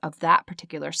foundations of that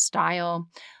particular style.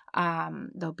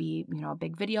 There'll be, a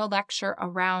big video lecture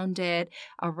around it,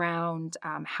 around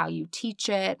how you teach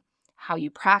it, how you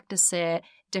practice it,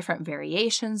 different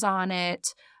variations on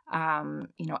it,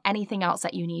 anything else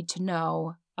that you need to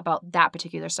know about that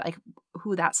particular style, like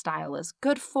who that style is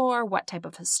good for, what type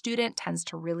of a student tends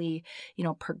to really,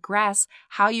 progress,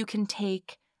 how you can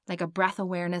take like a breath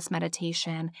awareness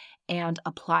meditation and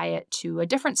apply it to a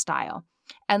different style.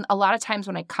 And a lot of times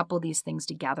when I couple these things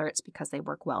together, it's because they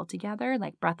work well together,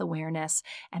 like breath awareness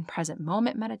and present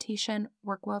moment meditation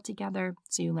work well together.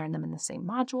 So you learn them in the same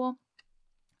module.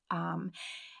 And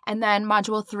then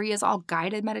module 3 is all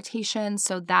guided meditation.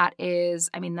 So that is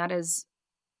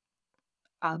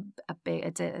a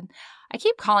big, I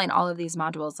keep calling all of these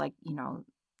modules like,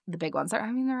 the big ones are,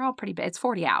 they're all pretty big. It's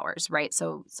 40 hours, right?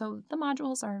 So the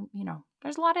modules are,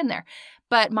 there's a lot in there.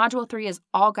 But module 3 is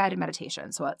all guided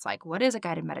meditation. So it's like, what is a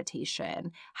guided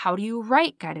meditation? How do you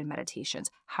write guided meditations?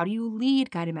 How do you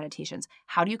lead guided meditations?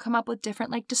 How do you come up with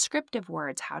different like descriptive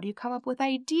words? How do you come up with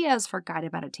ideas for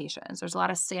guided meditations? There's a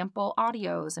lot of sample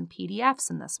audios and PDFs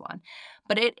in this one.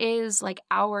 But it is like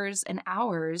hours and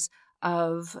hours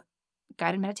of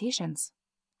guided meditations.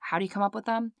 How do you come up with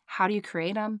them? How do you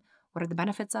create them? What are the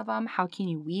benefits of them? How can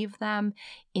you weave them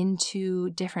into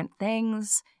different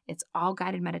things? It's all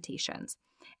guided meditations.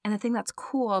 And the thing that's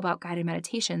cool about guided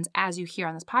meditations, as you hear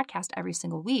on this podcast every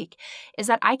single week, is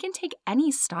that I can take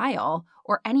any style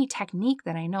or any technique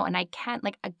that I know, and I can,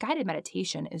 like a guided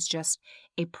meditation is just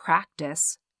a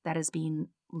practice that is being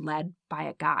led by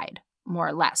a guide, more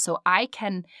or less. So I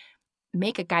can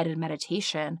make a guided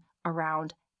meditation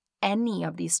around any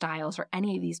of these styles or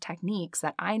any of these techniques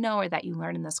that I know or that you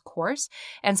learn in this course.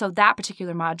 And so that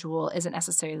particular module isn't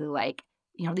necessarily like,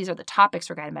 these are the topics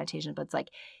for guided meditation, but it's like,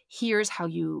 here's how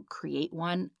you create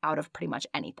one out of pretty much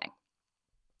anything.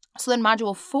 So then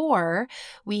module 4,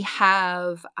 we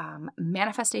have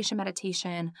manifestation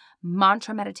meditation,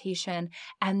 mantra meditation,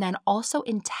 and then also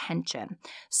intention.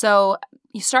 So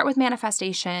you start with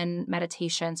manifestation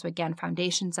meditation. So again,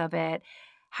 foundations of it.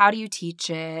 How do you teach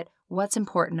it? What's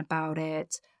important about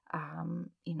it?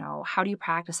 How do you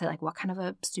practice it? Like what kind of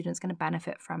a student's going to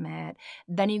benefit from it?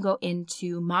 Then you go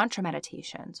into mantra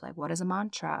meditation. So like what is a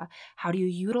mantra? How do you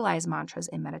utilize mantras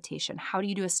in meditation? How do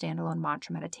you do a standalone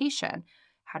mantra meditation?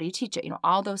 How do you teach it?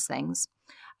 All those things.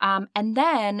 And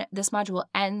then this module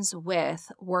ends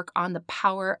with work on the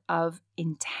power of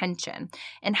intention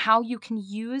and how you can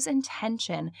use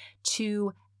intention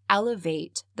to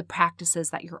elevate the practices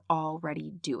that you're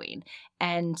already doing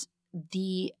and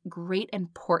the great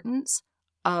importance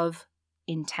of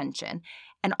intention,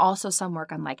 and also some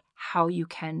work on like how you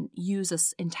can use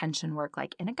this intention work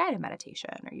like in a guided meditation,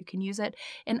 or you can use it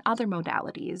in other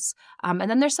modalities. And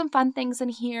then there's some fun things in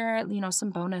here, some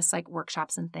bonus like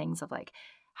workshops and things of like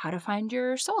how to find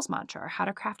your soul's mantra, or how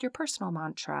to craft your personal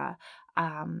mantra,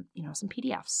 some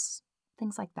PDFs,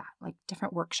 things like that, like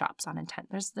different workshops on intent.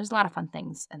 There's a lot of fun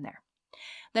things in there.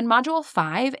 Then module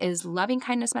 5 is loving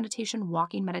kindness meditation,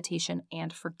 walking meditation,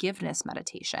 and forgiveness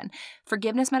meditation.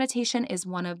 Forgiveness meditation is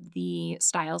one of the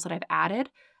styles that I've added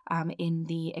in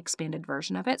the expanded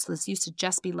version of it. So this used to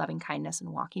just be loving kindness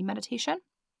and walking meditation.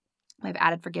 I've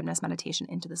added forgiveness meditation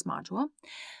into this module.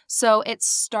 So it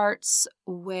starts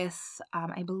with,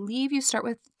 I believe you start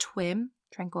with TWIM,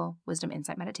 Tranquil Wisdom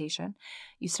Insight Meditation.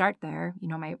 You start there,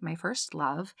 my first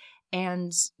love.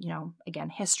 And, again,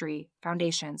 history,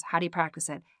 foundations, how do you practice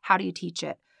it? How do you teach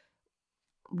it?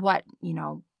 What do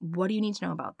you need to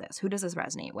know about this? Who does this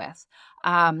resonate with?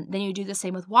 Then you do the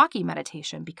same with walking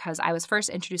meditation, because I was first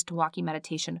introduced to walking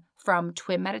meditation from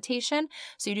TWIM meditation.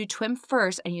 So you do TWIM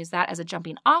first and use that as a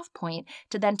jumping off point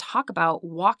to then talk about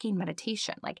walking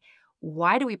meditation. Like,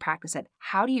 why do we practice it?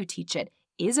 How do you teach it?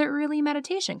 Is it really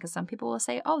meditation? Because some people will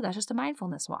say, oh, that's just a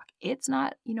mindfulness walk. It's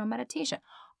not, meditation.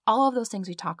 All of those things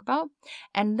we talk about.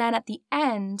 And then at the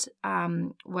end,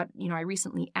 I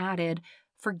recently added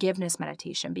forgiveness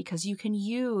meditation, because you can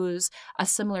use a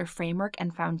similar framework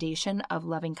and foundation of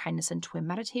loving kindness and TWIM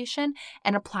meditation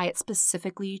and apply it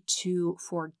specifically to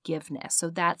forgiveness. So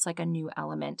that's like a new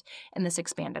element in this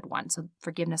expanded one. So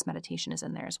forgiveness meditation is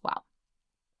in there as well.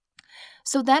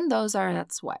 So then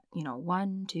that's what,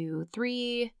 1, 2,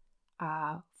 3,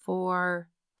 4,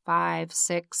 5,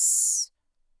 6,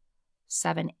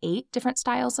 7, 8 different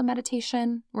styles of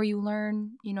meditation where you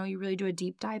learn, you really do a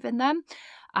deep dive in them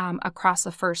across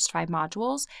the first 5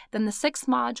 modules. Then the 6th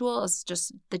module is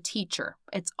just the teacher.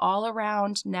 It's all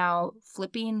around now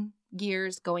flipping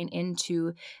gears, going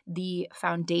into the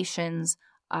foundations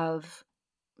of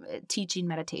teaching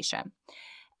meditation.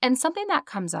 And something that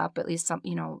comes up, at least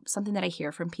something that I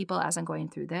hear from people as I'm going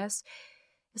through this,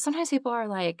 is sometimes people are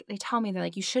like, they tell me, they're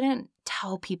like, you shouldn't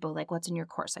tell people like what's in your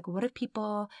course. Like, what if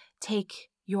people take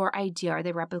your idea or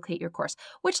they replicate your course?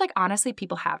 Which, like, honestly,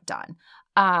 people have done.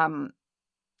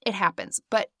 It happens.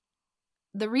 But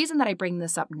the reason that I bring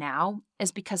this up now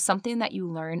is because something that you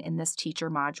learn in this teacher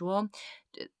module,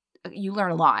 you learn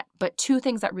a lot, but 2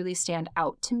 things that really stand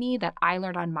out to me that I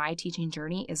learned on my teaching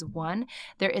journey is 1,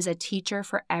 there is a teacher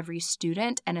for every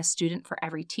student and a student for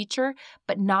every teacher,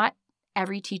 but not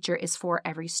every teacher is for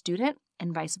every student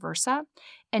and vice versa.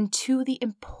 And 2, the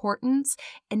importance,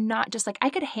 and not just like I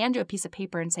could hand you a piece of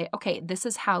paper and say, okay, this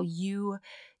is how you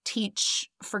teach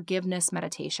forgiveness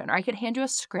meditation, or I could hand you a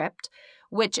script,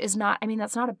 which is not,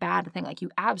 that's not a bad thing. Like,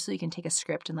 you absolutely can take a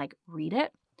script and like read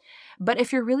it. But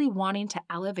if you're really wanting to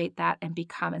elevate that and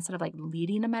become, instead of like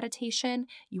leading a meditation,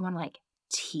 you want to like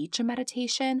teach a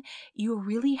meditation, you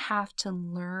really have to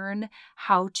learn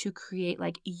how to create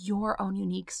like your own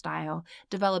unique style,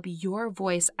 develop your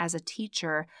voice as a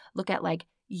teacher, look at like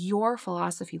your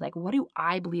philosophy, like what do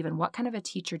I believe in? What kind of a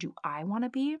teacher do I want to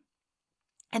be?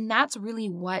 And that's really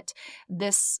what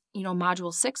this,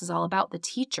 module 6 is all about, the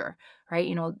teacher,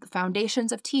 right? The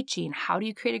foundations of teaching. How do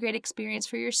you create a great experience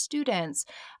for your students?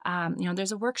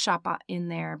 There's a workshop in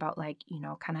there about like,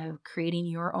 kind of creating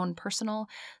your own personal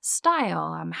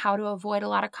style, how to avoid a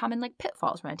lot of common like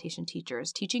pitfalls for meditation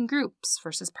teachers, teaching groups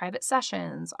versus private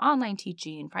sessions, online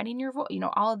teaching, finding your voice,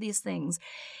 all of these things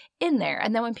in there.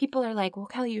 And then when people are like, well,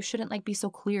 Kelly, you shouldn't like be so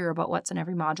clear about what's in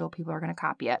every module, people are going to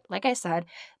copy it. Like I said,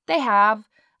 they have.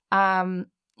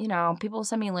 People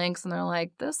send me links and they're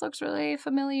like, this looks really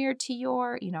familiar to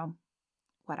your,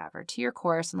 whatever, to your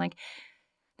course. And like,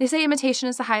 they say imitation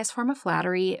is the highest form of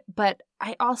flattery, but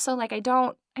I also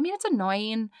it's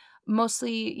annoying.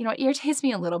 Mostly, it irritates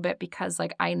me a little bit because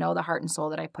like, I know the heart and soul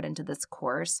that I put into this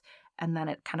course. and then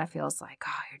it kind of feels like,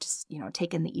 oh, you're just,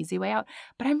 taking the easy way out.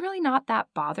 But I'm really not that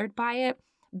bothered by it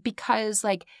because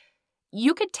like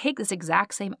you could take this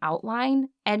exact same outline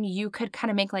and you could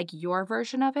kind of make like your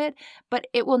version of it, but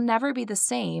it will never be the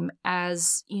same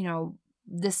as,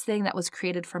 this thing that was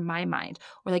created from my mind.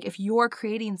 Or like if you're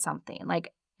creating something,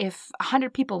 like if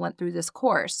 100 people went through this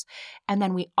course and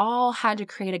then we all had to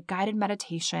create a guided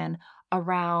meditation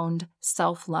around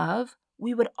self-love,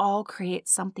 we would all create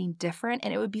something different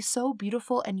and it would be so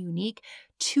beautiful and unique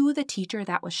to the teacher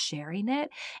that was sharing it.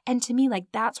 And to me, like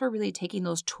that's where really taking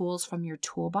those tools from your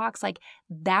toolbox, like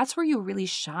that's where you really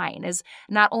shine is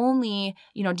not only,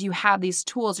 do you have these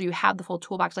tools or you have the full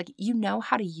toolbox, like you know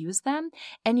how to use them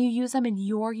and you use them in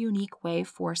your unique way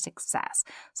for success.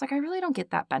 It's like I really don't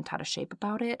get that bent out of shape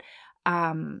about it.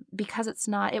 Because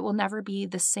it will never be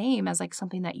the same as like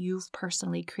something that you've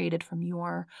personally created from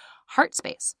your heart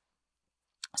space.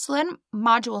 So then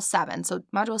module 7, so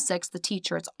module 6, the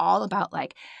teacher, it's all about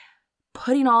like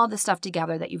putting all the stuff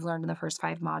together that you've learned in the first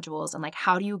 5 modules and like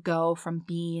how do you go from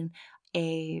being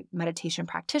a meditation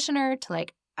practitioner to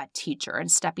like a teacher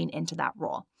and stepping into that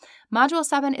role. Module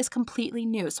 7 is completely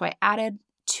new. So I added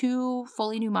 2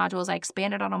 fully new modules. I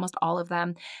expanded on almost all of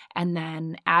them and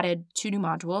then added 2 new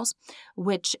modules,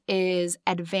 which is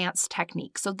advanced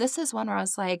techniques. So this is one where I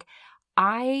was like,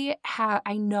 I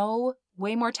know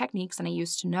way more techniques than I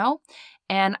used to know,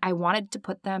 and I wanted to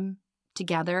put them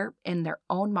together in their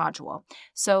own module.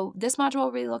 So this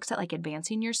module really looks at like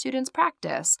advancing your students'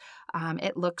 practice.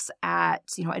 It looks at,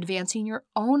 advancing your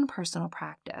own personal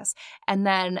practice. And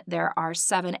then there are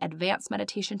 7 advanced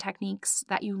meditation techniques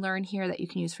that you learn here that you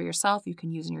can use for yourself, you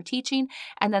can use in your teaching,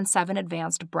 and then 7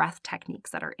 advanced breath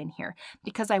techniques that are in here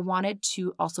because I wanted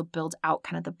to also build out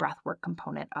kind of the breath work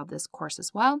component of this course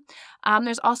as well.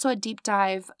 There's also a deep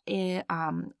dive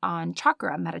on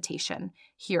chakra meditation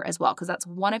here as well because that's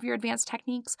one of your advanced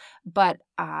techniques, but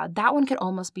that one could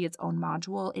almost be its own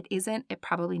module. It isn't. It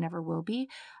probably never will be,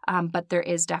 but there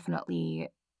is definitely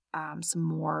some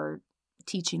more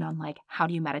teaching on like how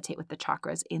do you meditate with the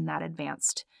chakras in that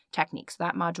advanced technique. So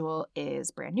that module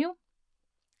is brand new.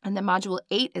 And then module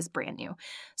 8 is brand new.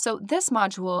 So this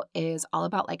module is all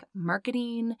about like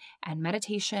marketing and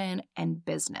meditation and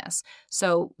business.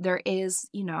 So there is,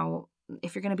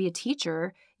 if you're going to be a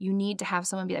teacher, you need to have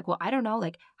someone be like, well, I don't know,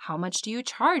 like, how much do you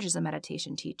charge as a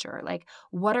meditation teacher? Like,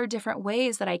 what are different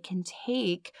ways that I can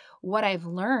take what I've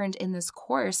learned in this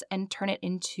course and turn it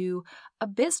into a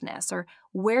business? Or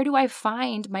where do I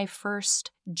find my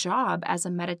first job as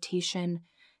a meditation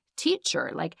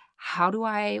teacher? Like,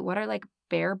 what are like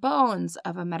bare bones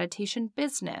of a meditation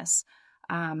business?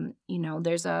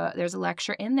 There's a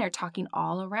lecture in there talking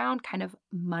all around kind of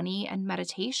money and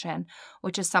meditation,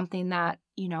 which is something that,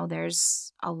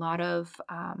 there's a lot of,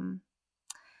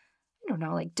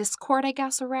 like discord, I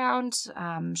guess, around.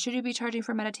 Should you be charging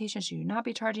for meditation? Should you not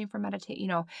be charging for meditation?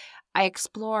 I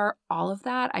explore all of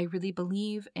that. I really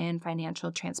believe in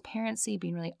financial transparency,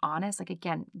 being really honest, like,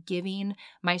 again, giving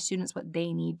my students what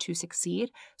they need to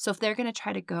succeed. So if they're going to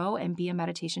try to go and be a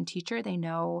meditation teacher, they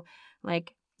know,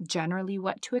 like, generally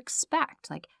what to expect,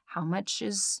 like how much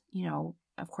is,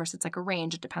 of course it's like a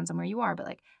range, it depends on where you are, but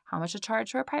like how much to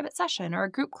charge for a private session or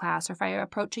a group class, or if I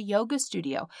approach a yoga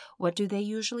studio, what do they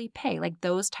usually pay? Like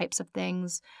those types of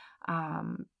things.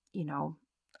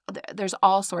 There's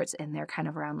all sorts in there kind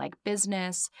of around like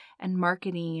business and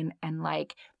marketing and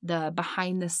like the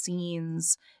behind the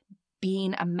scenes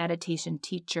being a meditation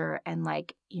teacher and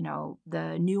like,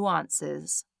 the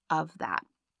nuances of that.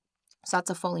 So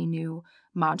that's a fully new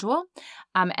module.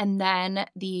 And then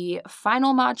the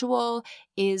final module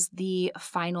is the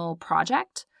final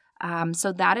project.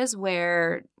 So that is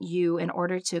where you, in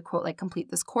order to quote, like complete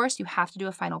this course, you have to do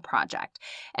a final project.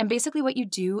 And basically what you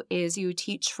do is you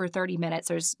teach for 30 minutes.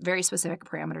 There's very specific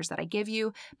parameters that I give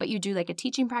you, but you do like a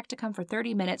teaching practicum for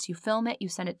 30 minutes. You film it, you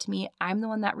send it to me. I'm the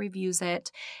one that reviews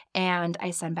it and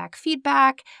I send back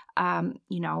feedback,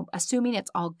 assuming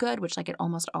it's all good, which like it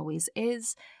almost always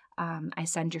is. I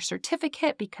send your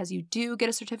certificate because you do get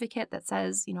a certificate that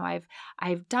says,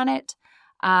 I've done it.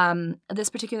 This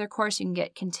particular course, you can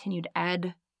get continued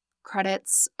ed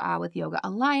credits with Yoga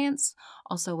Alliance,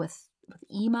 also with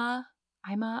IMA,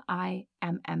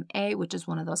 IMMA, which is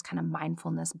one of those kind of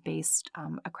mindfulness-based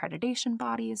accreditation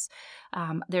bodies.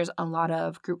 There's a lot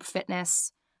of group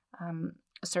fitness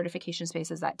certification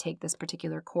spaces that take this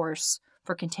particular course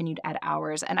for continued ed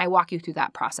hours. And I walk you through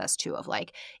that process too of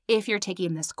like, if you're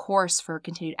taking this course for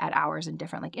continued ed hours in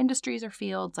different like industries or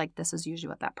fields, like this is usually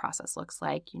what that process looks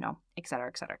like, et cetera,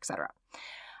 et cetera, et cetera.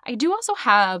 I do also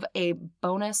have a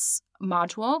bonus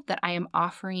module that I am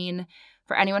offering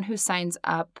for anyone who signs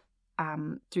up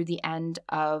through the end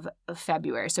of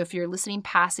February. So if you're listening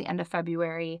past the end of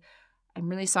February, I'm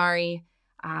really sorry.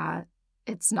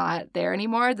 It's not there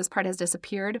anymore. This part has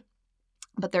disappeared.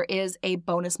 But there is a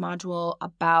bonus module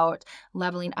about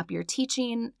leveling up your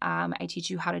teaching. I teach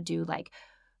you how to do like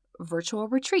virtual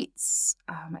retreats.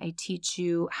 I teach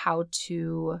you how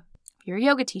to, if you're a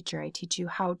yoga teacher, I teach you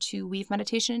how to weave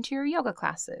meditation into your yoga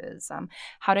classes,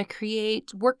 how to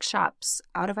create workshops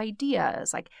out of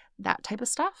ideas, like that type of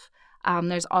stuff.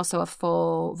 There's also a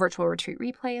full virtual retreat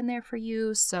replay in there for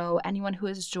you. So anyone who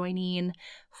is joining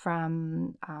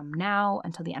from now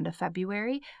until the end of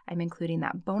February, I'm including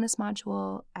that bonus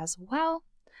module as well.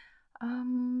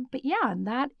 But yeah,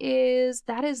 that is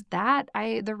that.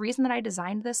 The reason that I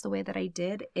designed this the way that I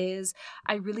did is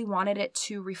I really wanted it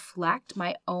to reflect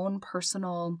my own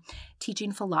personal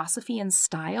teaching philosophy and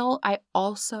style. I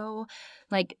also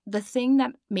like the thing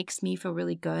that makes me feel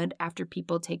really good after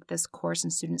people take this course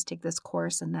and students take this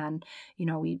course and then,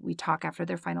 we talk after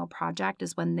their final project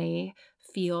is when they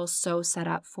feel so set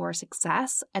up for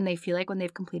success and they feel like when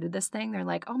they've completed this thing, they're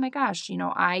like, "Oh my gosh,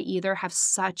 I either have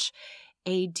such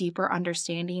a deeper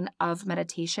understanding of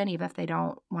meditation, even if they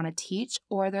don't want to teach,"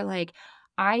 or they're like,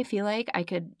 "I feel like I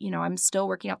could, I'm still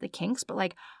working out the kinks, but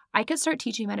like I could start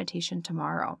teaching meditation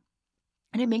tomorrow."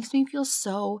 And it makes me feel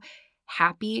so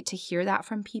happy to hear that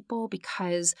from people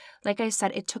because, like I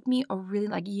said, it took me a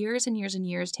really years and years and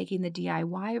years taking the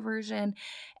DIY version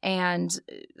and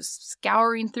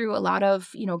scouring through a lot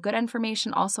of, good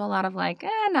information, also a lot of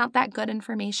not that good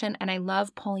information. And I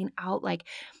love pulling out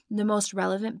the most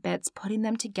relevant bits, putting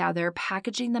them together,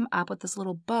 packaging them up with this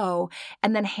little bow,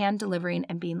 and then hand delivering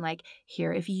and being like,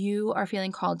 here, if you are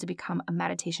feeling called to become a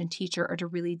meditation teacher or to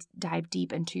really dive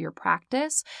deep into your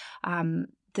practice,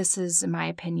 this is, in my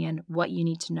opinion, what you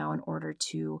need to know in order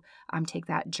to take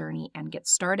that journey and get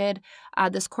started.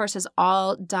 This course is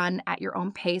all done at your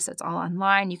own pace. It's all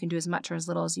online. You can do as much or as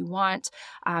little as you want.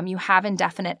 You have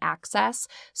indefinite access.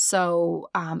 So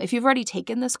if you've already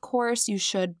taken this course, you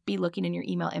should be looking in your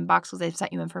email inbox because they've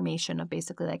sent you information of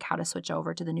basically how to switch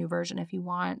over to the new version if you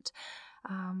want.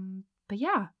 But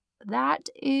yeah. That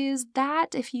is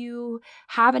that. If you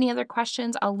have any other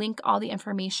questions, I'll link all the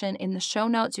information in the show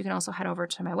notes. You can also head over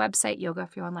to my website,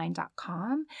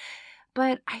 yogaforyouonline.com.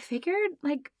 But I figured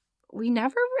we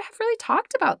never have really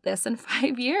talked about this in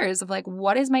 5 years of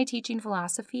what is my teaching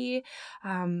philosophy?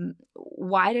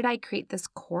 Why did I create this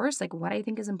course? What I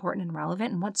think is important and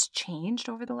relevant and what's changed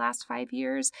over the last 5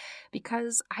 years,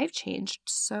 because I've changed.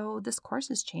 So this course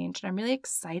has changed and I'm really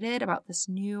excited about this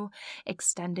new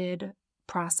extended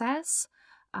process.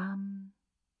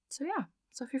 So yeah.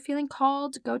 So if you're feeling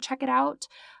called, go check it out.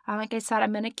 Like I said,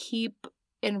 I'm going to keep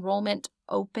enrollment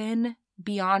open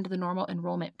beyond the normal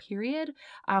enrollment period.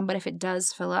 But if it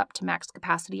does fill up to max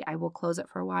capacity, I will close it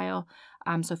for a while.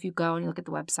 So if you go and you look at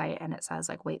the website and it says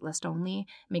waitlist only,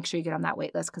 make sure you get on that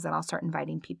waitlist because then I'll start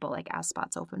inviting people as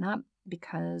spots open up,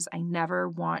 because I never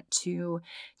want to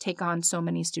take on so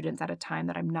many students at a time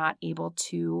that I'm not able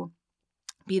to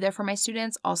be there for my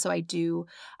students. Also, I do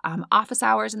office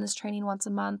hours in this training once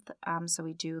a month. So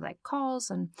we do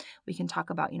calls and we can talk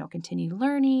about, continued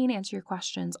learning, answer your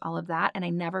questions, all of that. And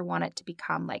I never want it to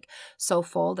become so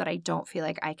full that I don't feel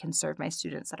like I can serve my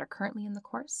students that are currently in the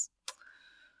course.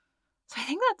 So I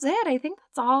think that's it. I think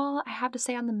that's all I have to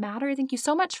say on the matter. Thank you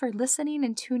so much for listening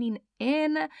and tuning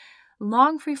in.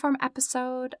 Long freeform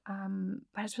episode,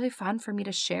 but it's really fun for me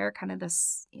to share kind of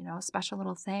this, special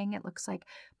little thing. It looks like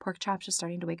Pork Chop's just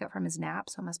starting to wake up from his nap,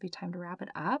 so it must be time to wrap it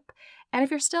up. And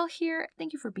if you're still here,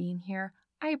 thank you for being here.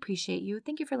 I appreciate you.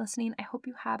 Thank you for listening. I hope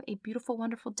you have a beautiful,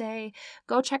 wonderful day.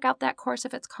 Go check out that course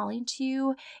if it's calling to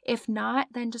you. If not,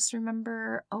 then just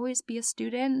remember, always be a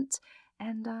student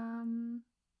and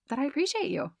that I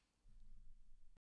appreciate you.